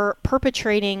are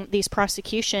perpetrating these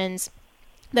prosecutions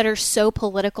that are so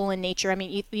political in nature. I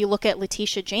mean, you look at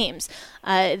Letitia James,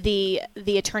 the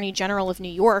Attorney General of New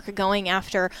York, going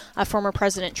after former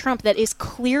President Trump, that is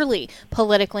clearly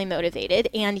politically motivated,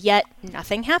 and yet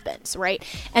nothing happens, right?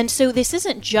 And so this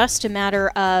isn't just a matter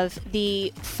of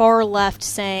the far left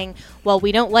saying, well,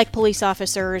 we don't like police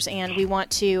officers and we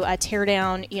want to tear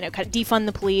down, kind of defund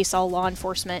the police, all law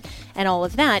enforcement, and all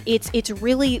of that. It's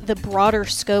really the broader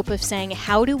scope of saying,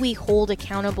 how do we hold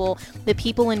accountable the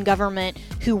people in government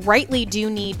who rightly do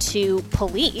need to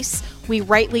police? We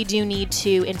rightly do need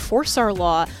to enforce our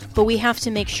law, but we have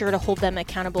to make sure to hold them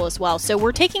accountable as well. So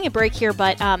we're taking a break here,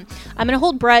 but I'm going to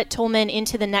hold Brett Tolman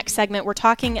into the next segment. We're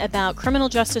talking about criminal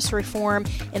justice reform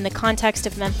in the context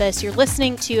of Memphis. You're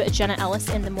listening to Jenna Ellis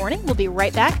in the Morning. We'll be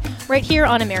right back, right here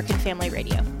on American Family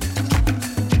Radio.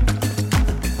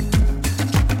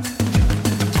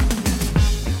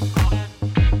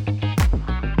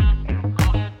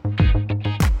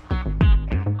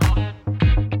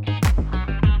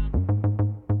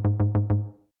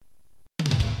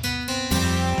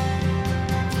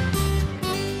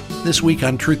 This week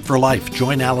on Truth for Life,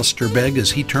 join Alistair Begg as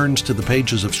he turns to the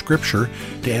pages of Scripture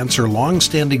to answer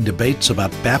long-standing debates about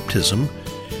baptism.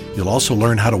 You'll also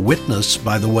learn how to witness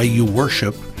by the way you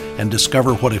worship and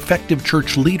discover what effective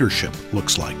church leadership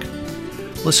looks like.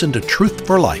 Listen to Truth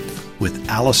for Life with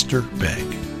Alistair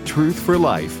Begg. Truth for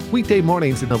Life, weekday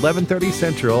mornings at 11:30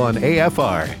 Central on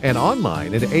AFR and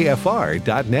online at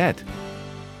afr.net.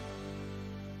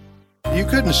 You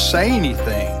couldn't say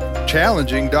anything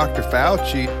challenging Dr.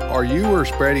 Fauci, or you were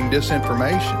spreading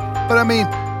disinformation. But I mean,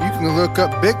 you can look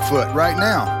up Bigfoot right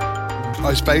now.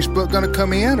 Is Facebook going to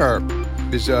come in, or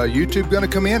is YouTube going to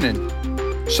come in and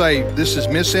say this is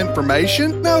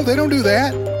misinformation? No, they don't do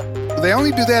that. They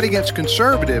only do that against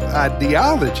conservative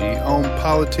ideology on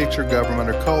politics or government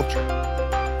or culture,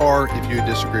 or if you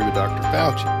disagree with Dr.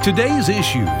 Fauci. Today's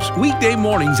Issues, weekday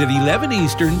mornings at 11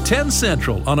 Eastern, 10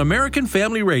 Central on American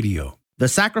Family Radio. The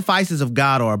sacrifices of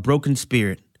God are a broken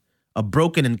spirit, a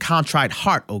broken and contrite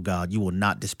heart, O God, you will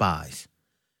not despise.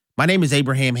 My name is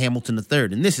Abraham Hamilton III,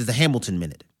 and this is the Hamilton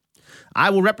Minute. I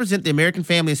will represent the American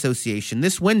Family Association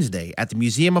this Wednesday at the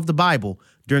Museum of the Bible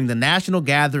during the National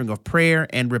Gathering of Prayer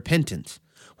and Repentance,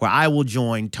 where I will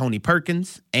join Tony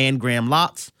Perkins, Ann Graham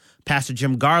Lotz, Pastor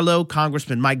Jim Garlow,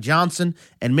 Congressman Mike Johnson,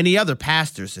 and many other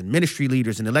pastors and ministry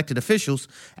leaders and elected officials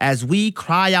as we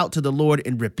cry out to the Lord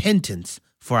in repentance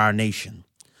for our nation.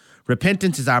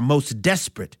 Repentance is our most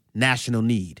desperate national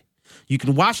need. You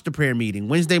can watch the prayer meeting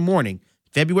Wednesday morning,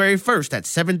 February 1st at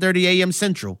 7:30 a.m.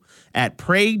 Central at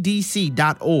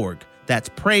praydc.org. That's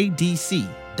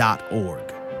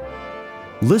praydc.org.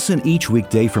 Listen each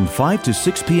weekday from 5 to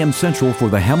 6 p.m. Central for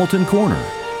the Hamilton Corner,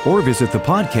 or visit the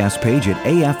podcast page at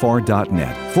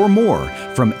afr.net for more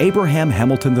from Abraham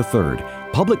Hamilton III,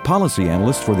 Public Policy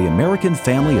Analyst for the American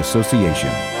Family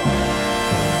Association.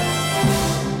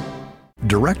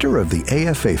 Director of the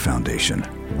AFA Foundation,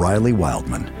 Riley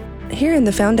Wildman. Here in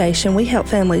the Foundation, we help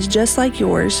families just like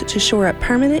yours to shore up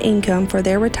permanent income for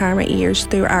their retirement years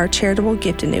through our charitable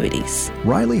gift annuities.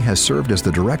 Riley has served as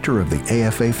the director of the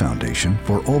AFA Foundation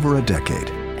for over a decade.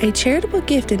 A charitable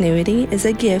gift annuity is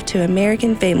a gift to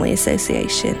American Family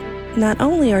Association. Not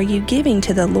only are you giving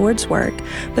to the Lord's work,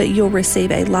 but you'll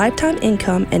receive a lifetime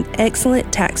income and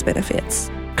excellent tax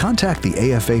benefits. Contact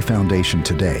the AFA Foundation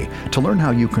today to learn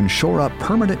how you can shore up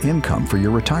permanent income for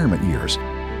your retirement years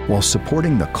while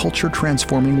supporting the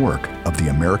culture-transforming work of the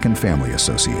American Family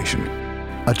Association.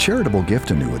 A charitable gift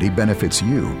annuity benefits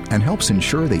you and helps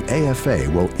ensure the AFA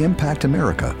will impact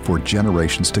America for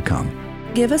generations to come.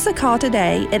 Give us a call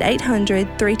today at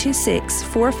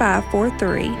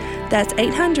 800-326-4543. That's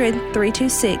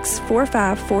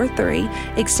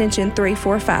 800-326-4543, extension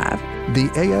 345. The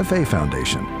AFA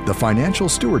Foundation, the Financial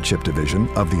Stewardship Division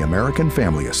of the American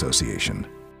Family Association.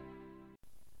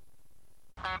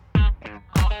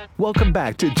 Welcome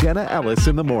back to Jenna Ellis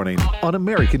in the Morning on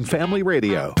American Family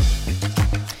Radio.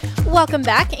 Welcome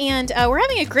back, and we're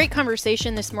having a great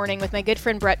conversation this morning with my good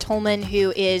friend Brett Tolman,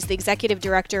 who is the executive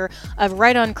director of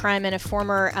Right on Crime and a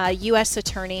former U.S.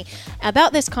 attorney,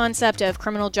 about this concept of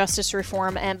criminal justice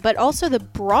reform, but also the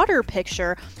broader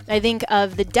picture, I think,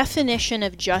 of the definition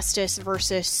of justice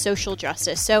versus social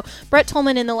justice. So, Brett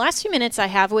Tolman, in the last few minutes I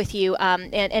have with you,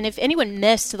 and if anyone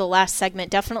missed the last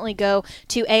segment, definitely go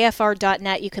to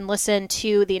afr.net. You can listen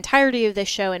to the entirety of this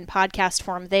show in podcast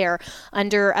form there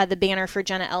under the banner for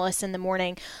Jenna Ellis in the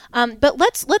morning. But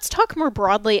let's talk more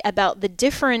broadly about the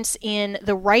difference in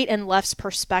the right and left's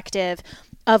perspective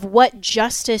of what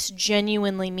justice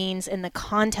genuinely means in the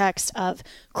context of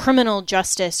criminal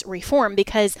justice reform.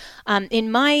 Because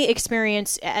in my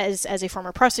experience as a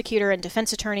former prosecutor and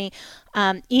defense attorney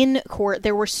in court,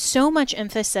 there was so much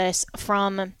emphasis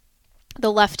from the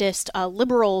leftist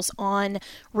liberals on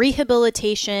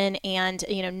rehabilitation and,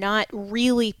 not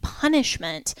really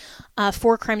punishment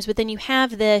for crimes. But then you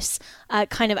have this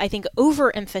kind of, I think,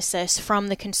 overemphasis from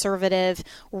the conservative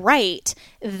right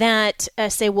that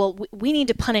say, well, we need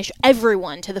to punish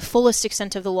everyone to the fullest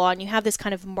extent of the law. And you have this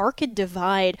kind of marked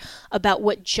divide about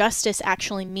what justice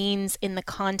actually means in the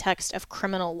context of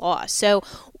criminal law. So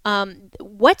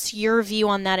what's your view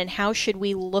on that, and how should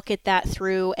we look at that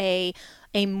through a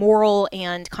moral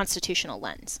and constitutional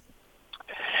lens?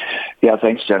 Yeah,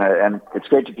 thanks, Jenna. And it's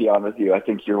great to be on with you. I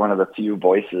think you're one of the few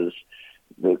voices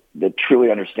that truly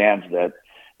understands that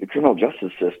the criminal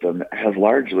justice system has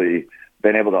largely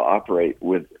been able to operate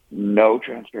with no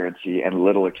transparency and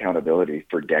little accountability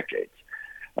for decades.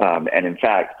 And in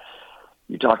fact,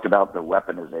 you talked about the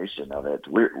weaponization of it.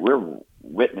 We're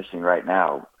witnessing right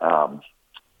now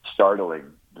startling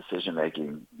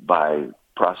decision-making by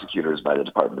prosecutors, by the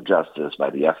Department of Justice,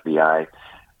 by the FBI.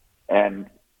 And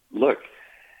look,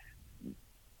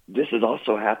 this is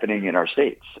also happening in our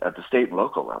states at the state and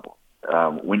local level.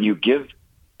 When you give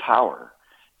power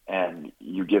and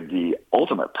you give the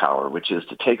ultimate power, which is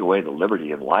to take away the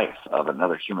liberty and life of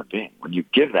another human being, when you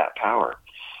give that power,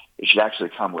 it should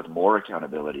actually come with more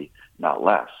accountability, not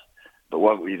less. But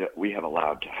what we have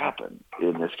allowed to happen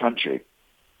in this country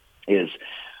is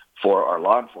for our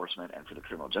law enforcement and for the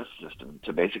criminal justice system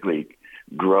to basically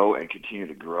grow and continue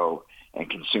to grow and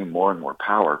consume more and more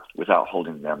power without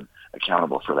holding them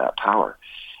accountable for that power.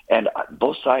 And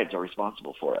both sides are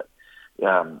responsible for it.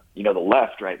 The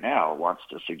left right now wants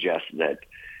to suggest that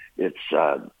it's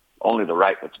only the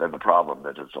right that's been the problem,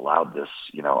 that has allowed this,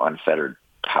 unfettered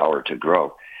power to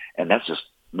grow. And that's just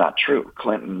not true.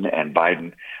 Clinton and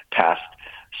Biden passed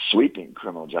sweeping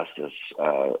criminal justice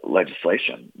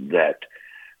legislation that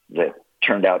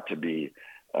turned out to be,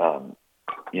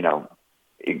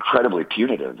 incredibly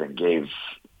punitive and gave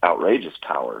outrageous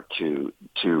power to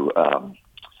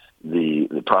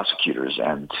the prosecutors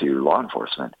and to law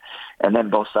enforcement. And then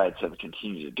both sides have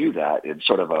continued to do that in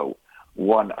sort of a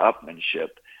one-upmanship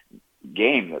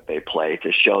game that they play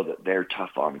to show that they're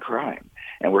tough on crime.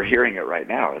 And we're hearing it right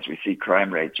now as we see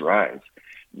crime rates rise.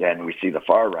 Then we see the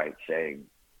far right saying,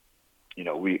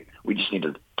 we just need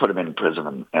to put them in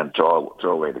prison and throw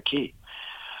away the key.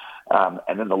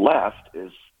 And then the left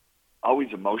is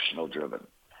always emotional driven.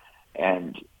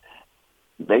 And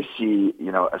they see,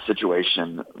 a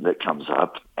situation that comes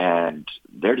up and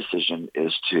their decision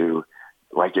is to,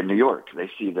 like in New York,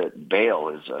 they see that bail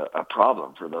is a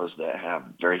problem for those that have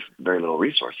very, very little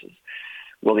resources.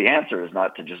 Well, the answer is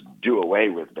not to just do away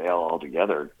with bail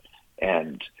altogether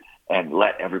and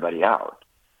let everybody out.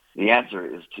 The answer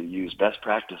is to use best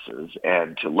practices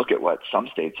and to look at what some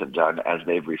states have done as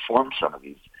they've reformed some of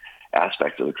these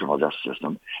aspects of the criminal justice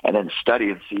system, and then study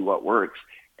and see what works,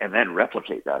 and then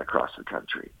replicate that across the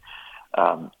country.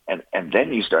 And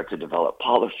then you start to develop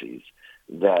policies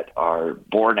that are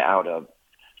born out of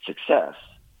success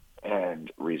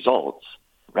and results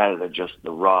rather than just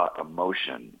the raw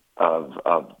emotion of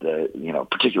the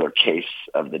particular case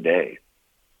of the day.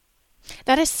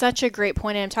 That is such a great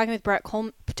point. And I'm talking with Brett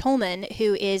Tolman,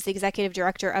 who is the executive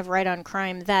director of Right on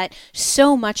Crime, that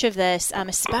so much of this,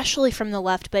 especially from the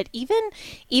left, but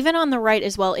even on the right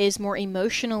as well, is more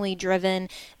emotionally driven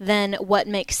than what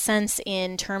makes sense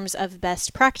in terms of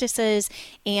best practices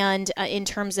and in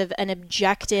terms of an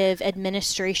objective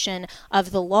administration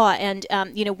of the law. And,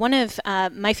 one of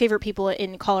my favorite people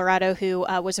in Colorado who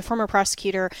was a former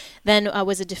prosecutor, then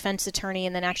was a defense attorney,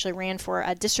 and then actually ran for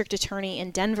a district attorney in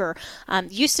Denver,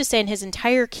 used to say, and his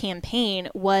entire campaign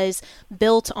was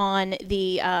built on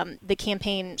the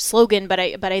campaign slogan, but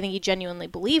I think he genuinely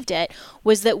believed it,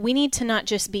 was that we need to not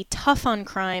just be tough on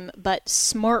crime, but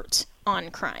smart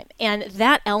on crime. And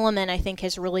that element, I think,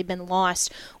 has really been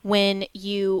lost when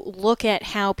you look at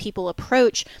how people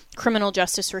approach criminal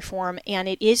justice reform, and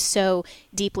it is so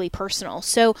deeply personal.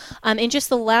 So in just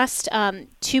the last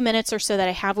 2 minutes or so that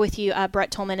I have with you,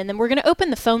 Brett Tolman, and then we're going to open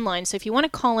the phone line. So if you want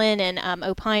to call in and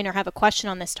opine or have a question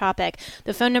on this topic,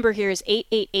 the phone number here is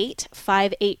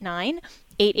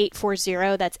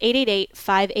 888-589-8840. That's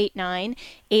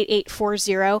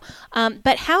 888-589-8840.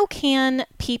 But how can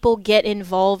people get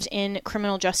involved in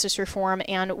criminal justice reform,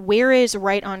 and where is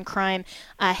Right on Crime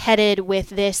headed with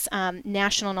this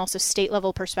national and also state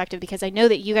level perspective? Because I know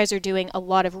that you guys are doing a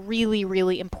lot of really,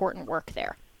 really important work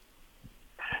there.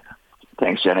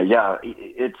 Thanks, Jenna. Yeah,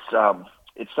 it's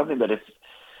something that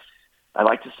I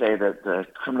like to say that the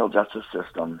criminal justice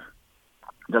system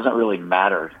doesn't really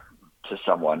matter to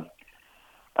someone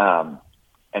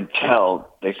until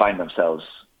they find themselves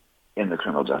in the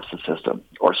criminal justice system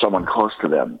or someone close to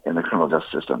them in the criminal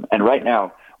justice system. And right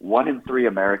now, 1 in 3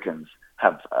 Americans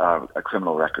have a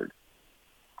criminal record.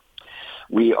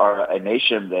 We are a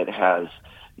nation that has,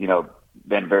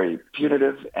 been very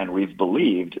punitive, and we've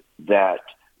believed that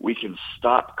we can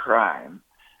stop crime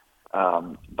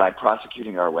by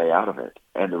prosecuting our way out of it.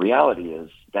 And the reality is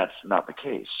that's not the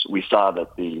case. We saw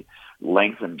that the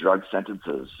lengthened drug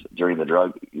sentences during the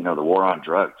war on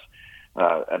drugs,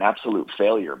 an absolute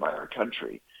failure by our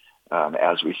country,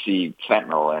 as we see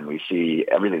fentanyl and we see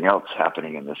everything else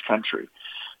happening in this country.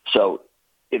 So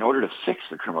in order to fix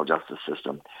the criminal justice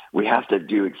system, we have to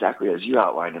do exactly as you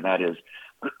outlined, and that is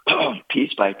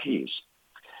piece by piece,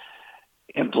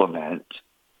 implement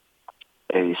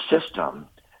a system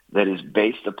that is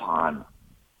based upon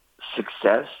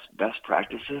success, best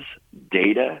practices,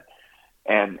 data,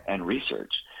 and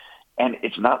research. And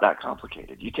it's not that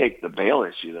complicated. You take the bail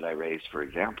issue that I raised, for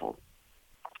example.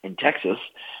 In Texas,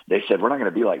 they said, we're not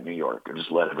going to be like New York and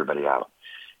just let everybody out.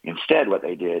 Instead, what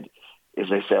they did is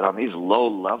they said on these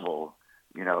low-level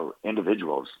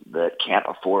individuals that can't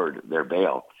afford their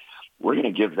bail, we're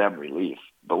going to give them relief.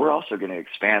 But we're also going to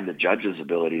expand the judge's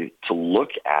ability to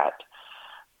look at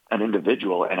an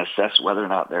individual and assess whether or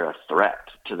not they're a threat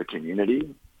to the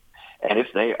community. And if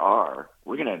they are,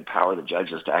 we're going to empower the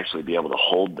judges to actually be able to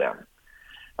hold them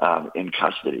in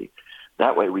custody.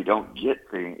 That way we don't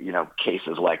get the,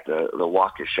 cases like the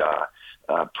Waukesha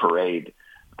parade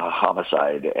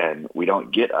homicide, and we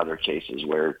don't get other cases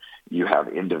where you have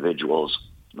individuals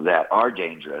that are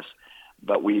dangerous,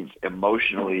 but we've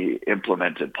emotionally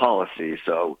implemented policy,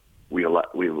 so we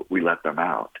let them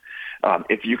out.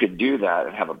 If you can do that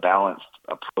and have a balanced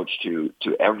approach to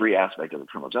every aspect of the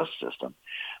criminal justice system,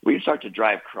 we can start to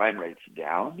drive crime rates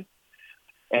down,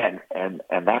 and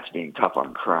that's being tough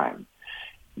on crime.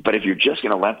 But if you're just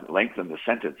going to lengthen the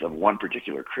sentence of one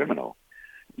particular criminal,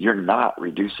 you're not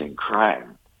reducing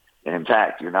crime. And in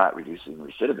fact, you're not reducing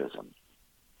recidivism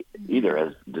either,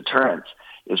 as deterrence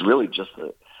is really just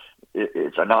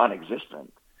it's a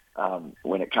non-existent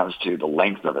when it comes to the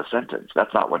length of a sentence.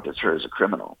 That's not what deters a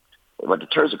criminal. What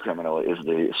deters a criminal is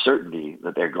the certainty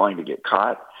that they're going to get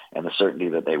caught and the certainty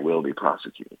that they will be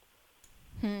prosecuted.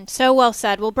 So well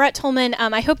said. Well, Brett Tolman,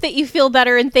 I hope that you feel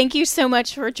better, and thank you so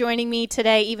much for joining me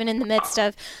today, even in the midst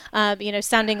of,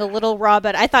 sounding a little raw,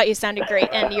 but I thought you sounded great,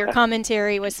 and your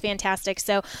commentary was fantastic.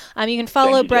 So you can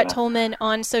follow Brett Tolman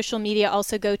on social media.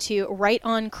 Also go to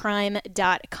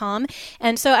rightoncrime.com.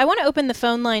 And so I want to open the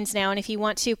phone lines now, and if you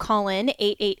want to call in,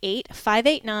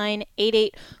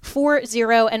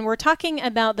 888-589-8840, and we're talking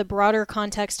about the broader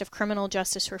context of criminal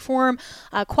justice reform,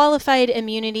 qualified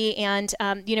immunity, and,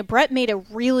 Brett made a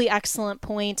really excellent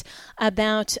point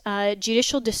about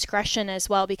judicial discretion as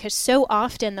well, because so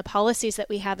often the policies that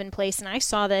we have in place, and I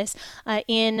saw this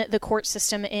in the court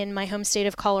system in my home state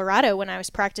of Colorado when I was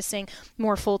practicing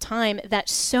more full time, that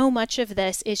so much of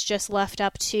this is just left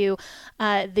up to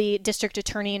the district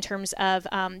attorney in terms of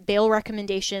bail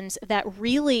recommendations, that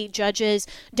really judges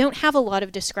don't have a lot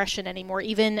of discretion anymore,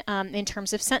 even in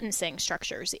terms of sentencing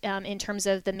structures, in terms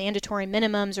of the mandatory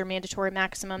minimums or mandatory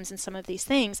maximums and some of these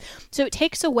things. So it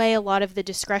takes away a lot of the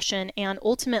discretion, and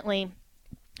ultimately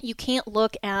you can't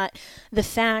look at the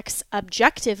facts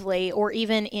objectively or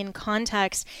even in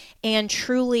context and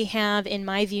truly have, in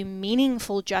my view,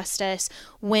 meaningful justice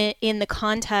when in the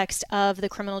context of the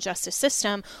criminal justice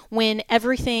system, when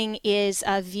everything is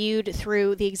viewed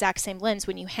through the exact same lens.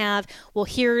 When you have, well,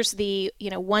 here's the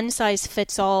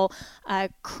one-size-fits-all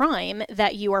crime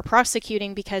that you are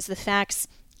prosecuting because the facts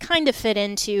kind of fit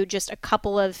into just a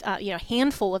couple of,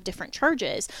 handful of different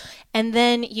charges. And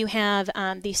then you have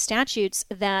these statutes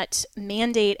that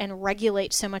mandate and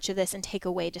regulate so much of this and take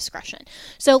away discretion.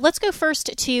 So let's go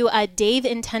first to Dave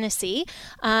in Tennessee.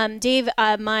 Dave,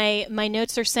 my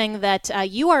notes are saying that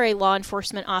you are a law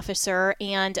enforcement officer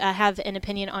and have an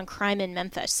opinion on crime in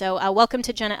Memphis. So welcome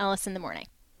to Jenna Ellis in the Morning.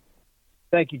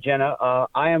 Thank you, Jenna.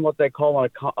 I am what they call a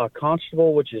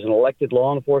constable, which is an elected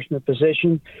law enforcement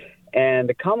position. And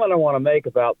the comment I want to make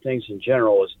about things in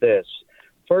general is this.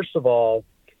 First of all,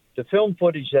 the film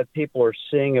footage that people are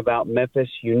seeing about Memphis,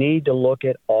 you need to look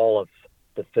at all of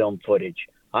the film footage.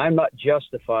 I'm not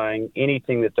justifying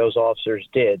anything that those officers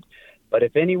did, but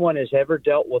if anyone has ever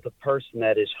dealt with a person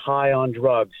that is high on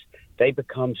drugs, they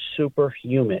become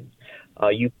superhuman.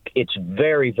 It's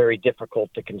very, very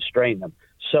difficult to constrain them.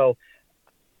 So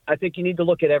I think you need to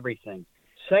look at everything.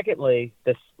 Secondly,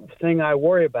 the thing I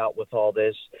worry about with all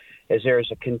this is there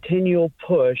is a continual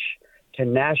push to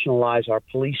nationalize our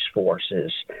police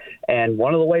forces. And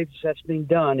one of the ways that's being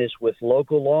done is with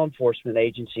local law enforcement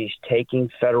agencies taking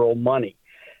federal money.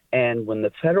 And when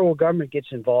the federal government gets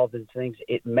involved in things,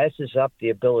 it messes up the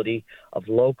ability of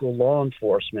local law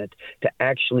enforcement to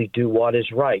actually do what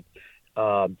is right.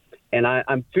 And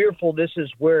I'm fearful this is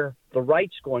where the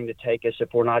right's going to take us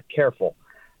if we're not careful.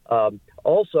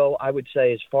 Also, I would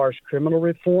say as far as criminal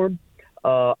reform,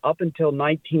 up until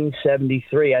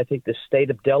 1973, I think the state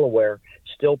of Delaware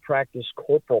still practiced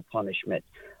corporal punishment.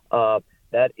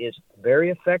 That is very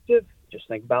effective. Just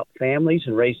think about families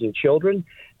and raising children.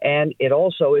 And it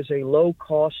also is a low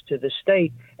cost to the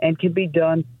state and can be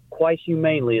done quite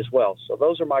humanely as well. So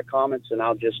those are my comments, and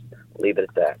I'll just leave it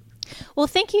at that. Well,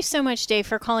 thank you so much, Dave,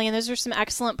 for calling in. Those are some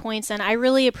excellent points, and I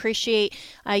really appreciate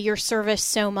your service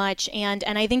so much. And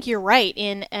I think you're right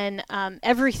in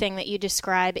everything that you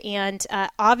describe, and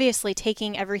obviously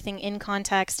taking everything in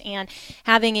context and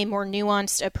having a more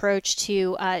nuanced approach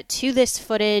to this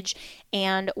footage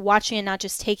and watching and not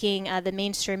just taking the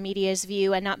mainstream media's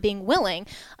view and not being willing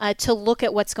to look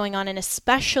at what's going on, and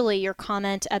especially your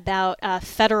comment about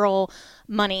federal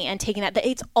money and taking that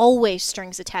it's always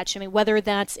strings attached. I mean, whether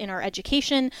that's in our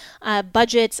education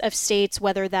budgets of states,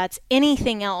 whether that's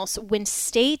anything else, when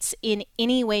states in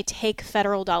any way take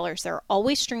federal dollars, there are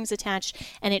always strings attached,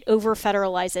 and it over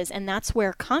federalizes. And that's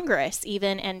where Congress,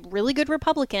 even, and really good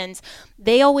Republicans,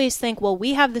 they always think, well,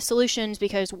 we have the solutions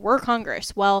because we're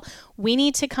Congress. Well, we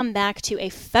need to come back to a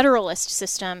federalist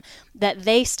system that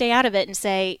they stay out of it and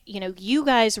say, you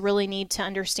guys really need to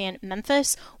understand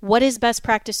Memphis. What is best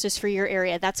practices for your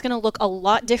area? That's going to look a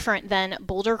lot different than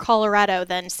Boulder, Colorado,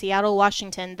 than Seattle,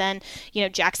 Washington, than,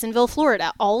 Jacksonville,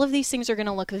 Florida. All of these things are going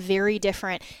to look very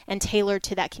different and tailored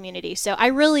to that community. So I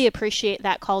really appreciate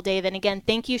that call, Dave. And again,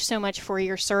 thank you so much for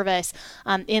your service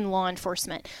in law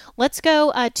enforcement. Let's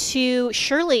go to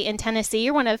Shirley in Tennessee.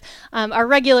 You're one of our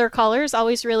regular callers.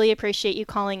 Always really appreciate you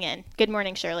calling in. Good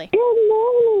morning, Shirley. Good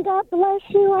morning. God bless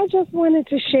you. I just wanted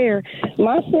to share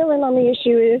my feeling on the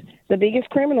issue is the biggest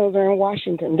criminals are in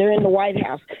Washington. They're in the White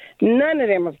House. None of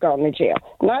them have gone to jail.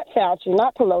 Not Fauci,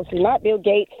 not Pelosi, not Bill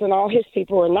Gates and all his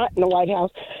people are not in the White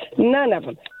House. None of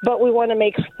them. But we want to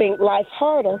make life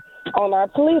harder on our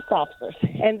police officers.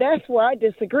 And that's where I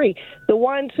disagree. The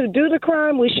ones who do the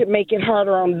crime, we should make it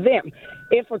harder on them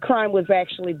if a crime was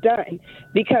actually done.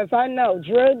 Because I know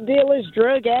drug dealers,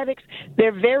 drug addicts,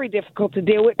 they're very difficult to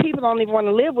deal with. People don't even want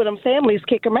to live with them. Families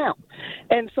kick them out.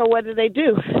 And so what do? They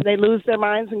lose their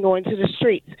minds and go into the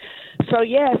streets. So,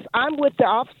 yes, I'm with the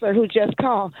officer who just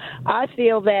called. I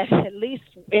feel that, at least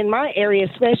in my area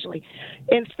especially,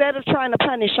 instead of trying to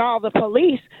punish all the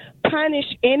police, punish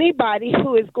anybody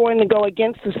who is going to go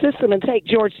against the system and take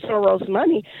George Soros'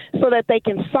 money so that they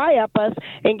can psyop us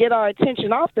and get our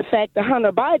attention off the fact that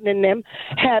Hunter Biden and them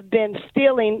have been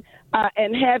stealing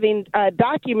and having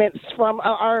documents from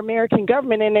our American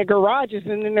government in their garages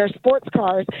and in their sports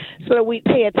cars so that we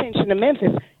pay attention to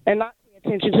Memphis and not pay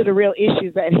attention to the real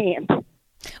issues at hand.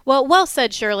 Well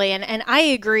said, Shirley. And I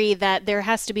agree that there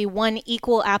has to be one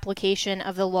equal application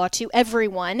of the law to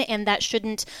everyone, and that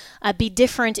shouldn't be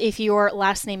different if your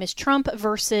last name is Trump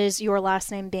versus your last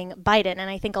name being Biden. And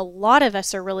I think a lot of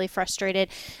us are really frustrated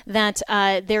that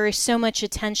there is so much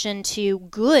attention to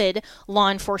good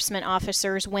law enforcement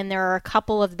officers when there are a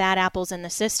couple of bad apples in the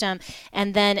system.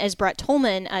 And then, as Brett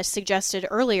Tolman suggested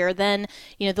earlier, then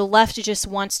the left just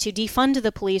wants to defund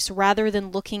the police rather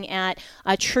than looking at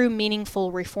true,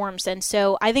 meaningful reforms. And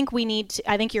so I think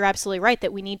I think you're absolutely right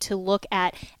that we need to look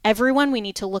at everyone. We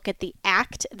need to look at the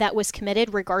act that was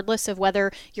committed, regardless of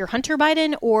whether you're Hunter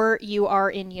Biden or you are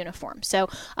in uniform. So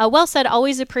well said.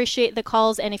 Always appreciate the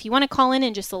calls. And if you want to call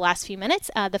in just the last few minutes,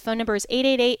 the phone number is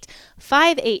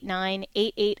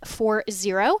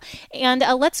 888-589-8840. And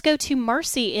let's go to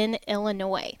Marcy in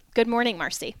Illinois. Good morning,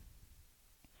 Marcy.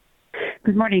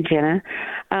 Good morning, Jenna.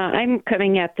 I'm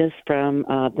coming at this from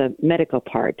the medical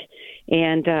part.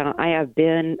 And I have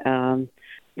been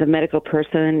the medical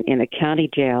person in a county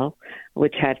jail,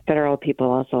 which had federal people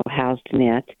also housed in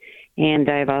it. And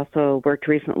I've also worked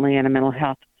recently in a mental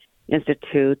health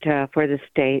institute for the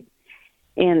state.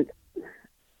 And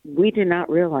we do not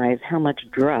realize how much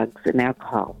drugs and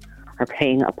alcohol are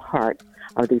playing a part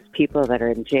of these people that are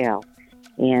in jail.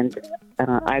 And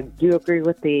I do agree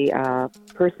with the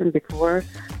person before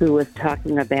who was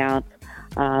talking about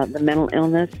the mental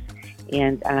illness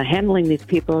and handling these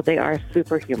people. They are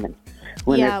superhuman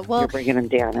when you're bringing them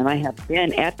down. And I have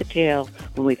been at the jail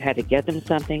when we've had to get them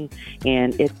something,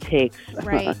 and it takes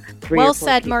right. 3 well or 4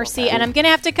 said, people. Marcy. And I'm going to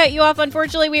have to cut you off.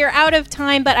 Unfortunately, we are out of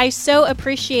time, but I so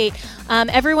appreciate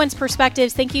everyone's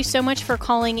perspectives. Thank you so much for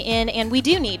calling in. And we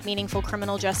do need meaningful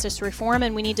criminal justice reform,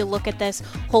 and we need to look at this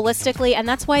holistically. And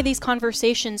that's why these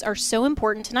conversations are so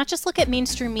important to not just look at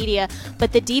mainstream media,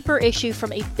 but the deeper issue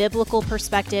from a biblical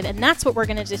perspective. And that's what we're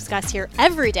going to discuss here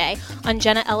every day on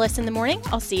Jenna Ellis in the Morning.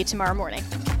 I'll see you tomorrow morning.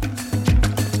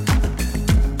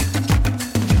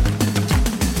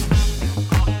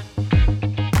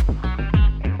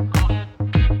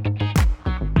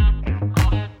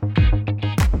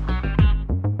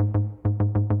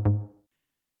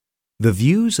 The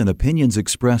views and opinions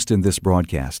expressed in this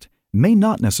broadcast may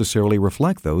not necessarily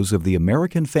reflect those of the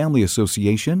American Family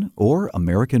Association or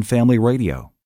American Family Radio.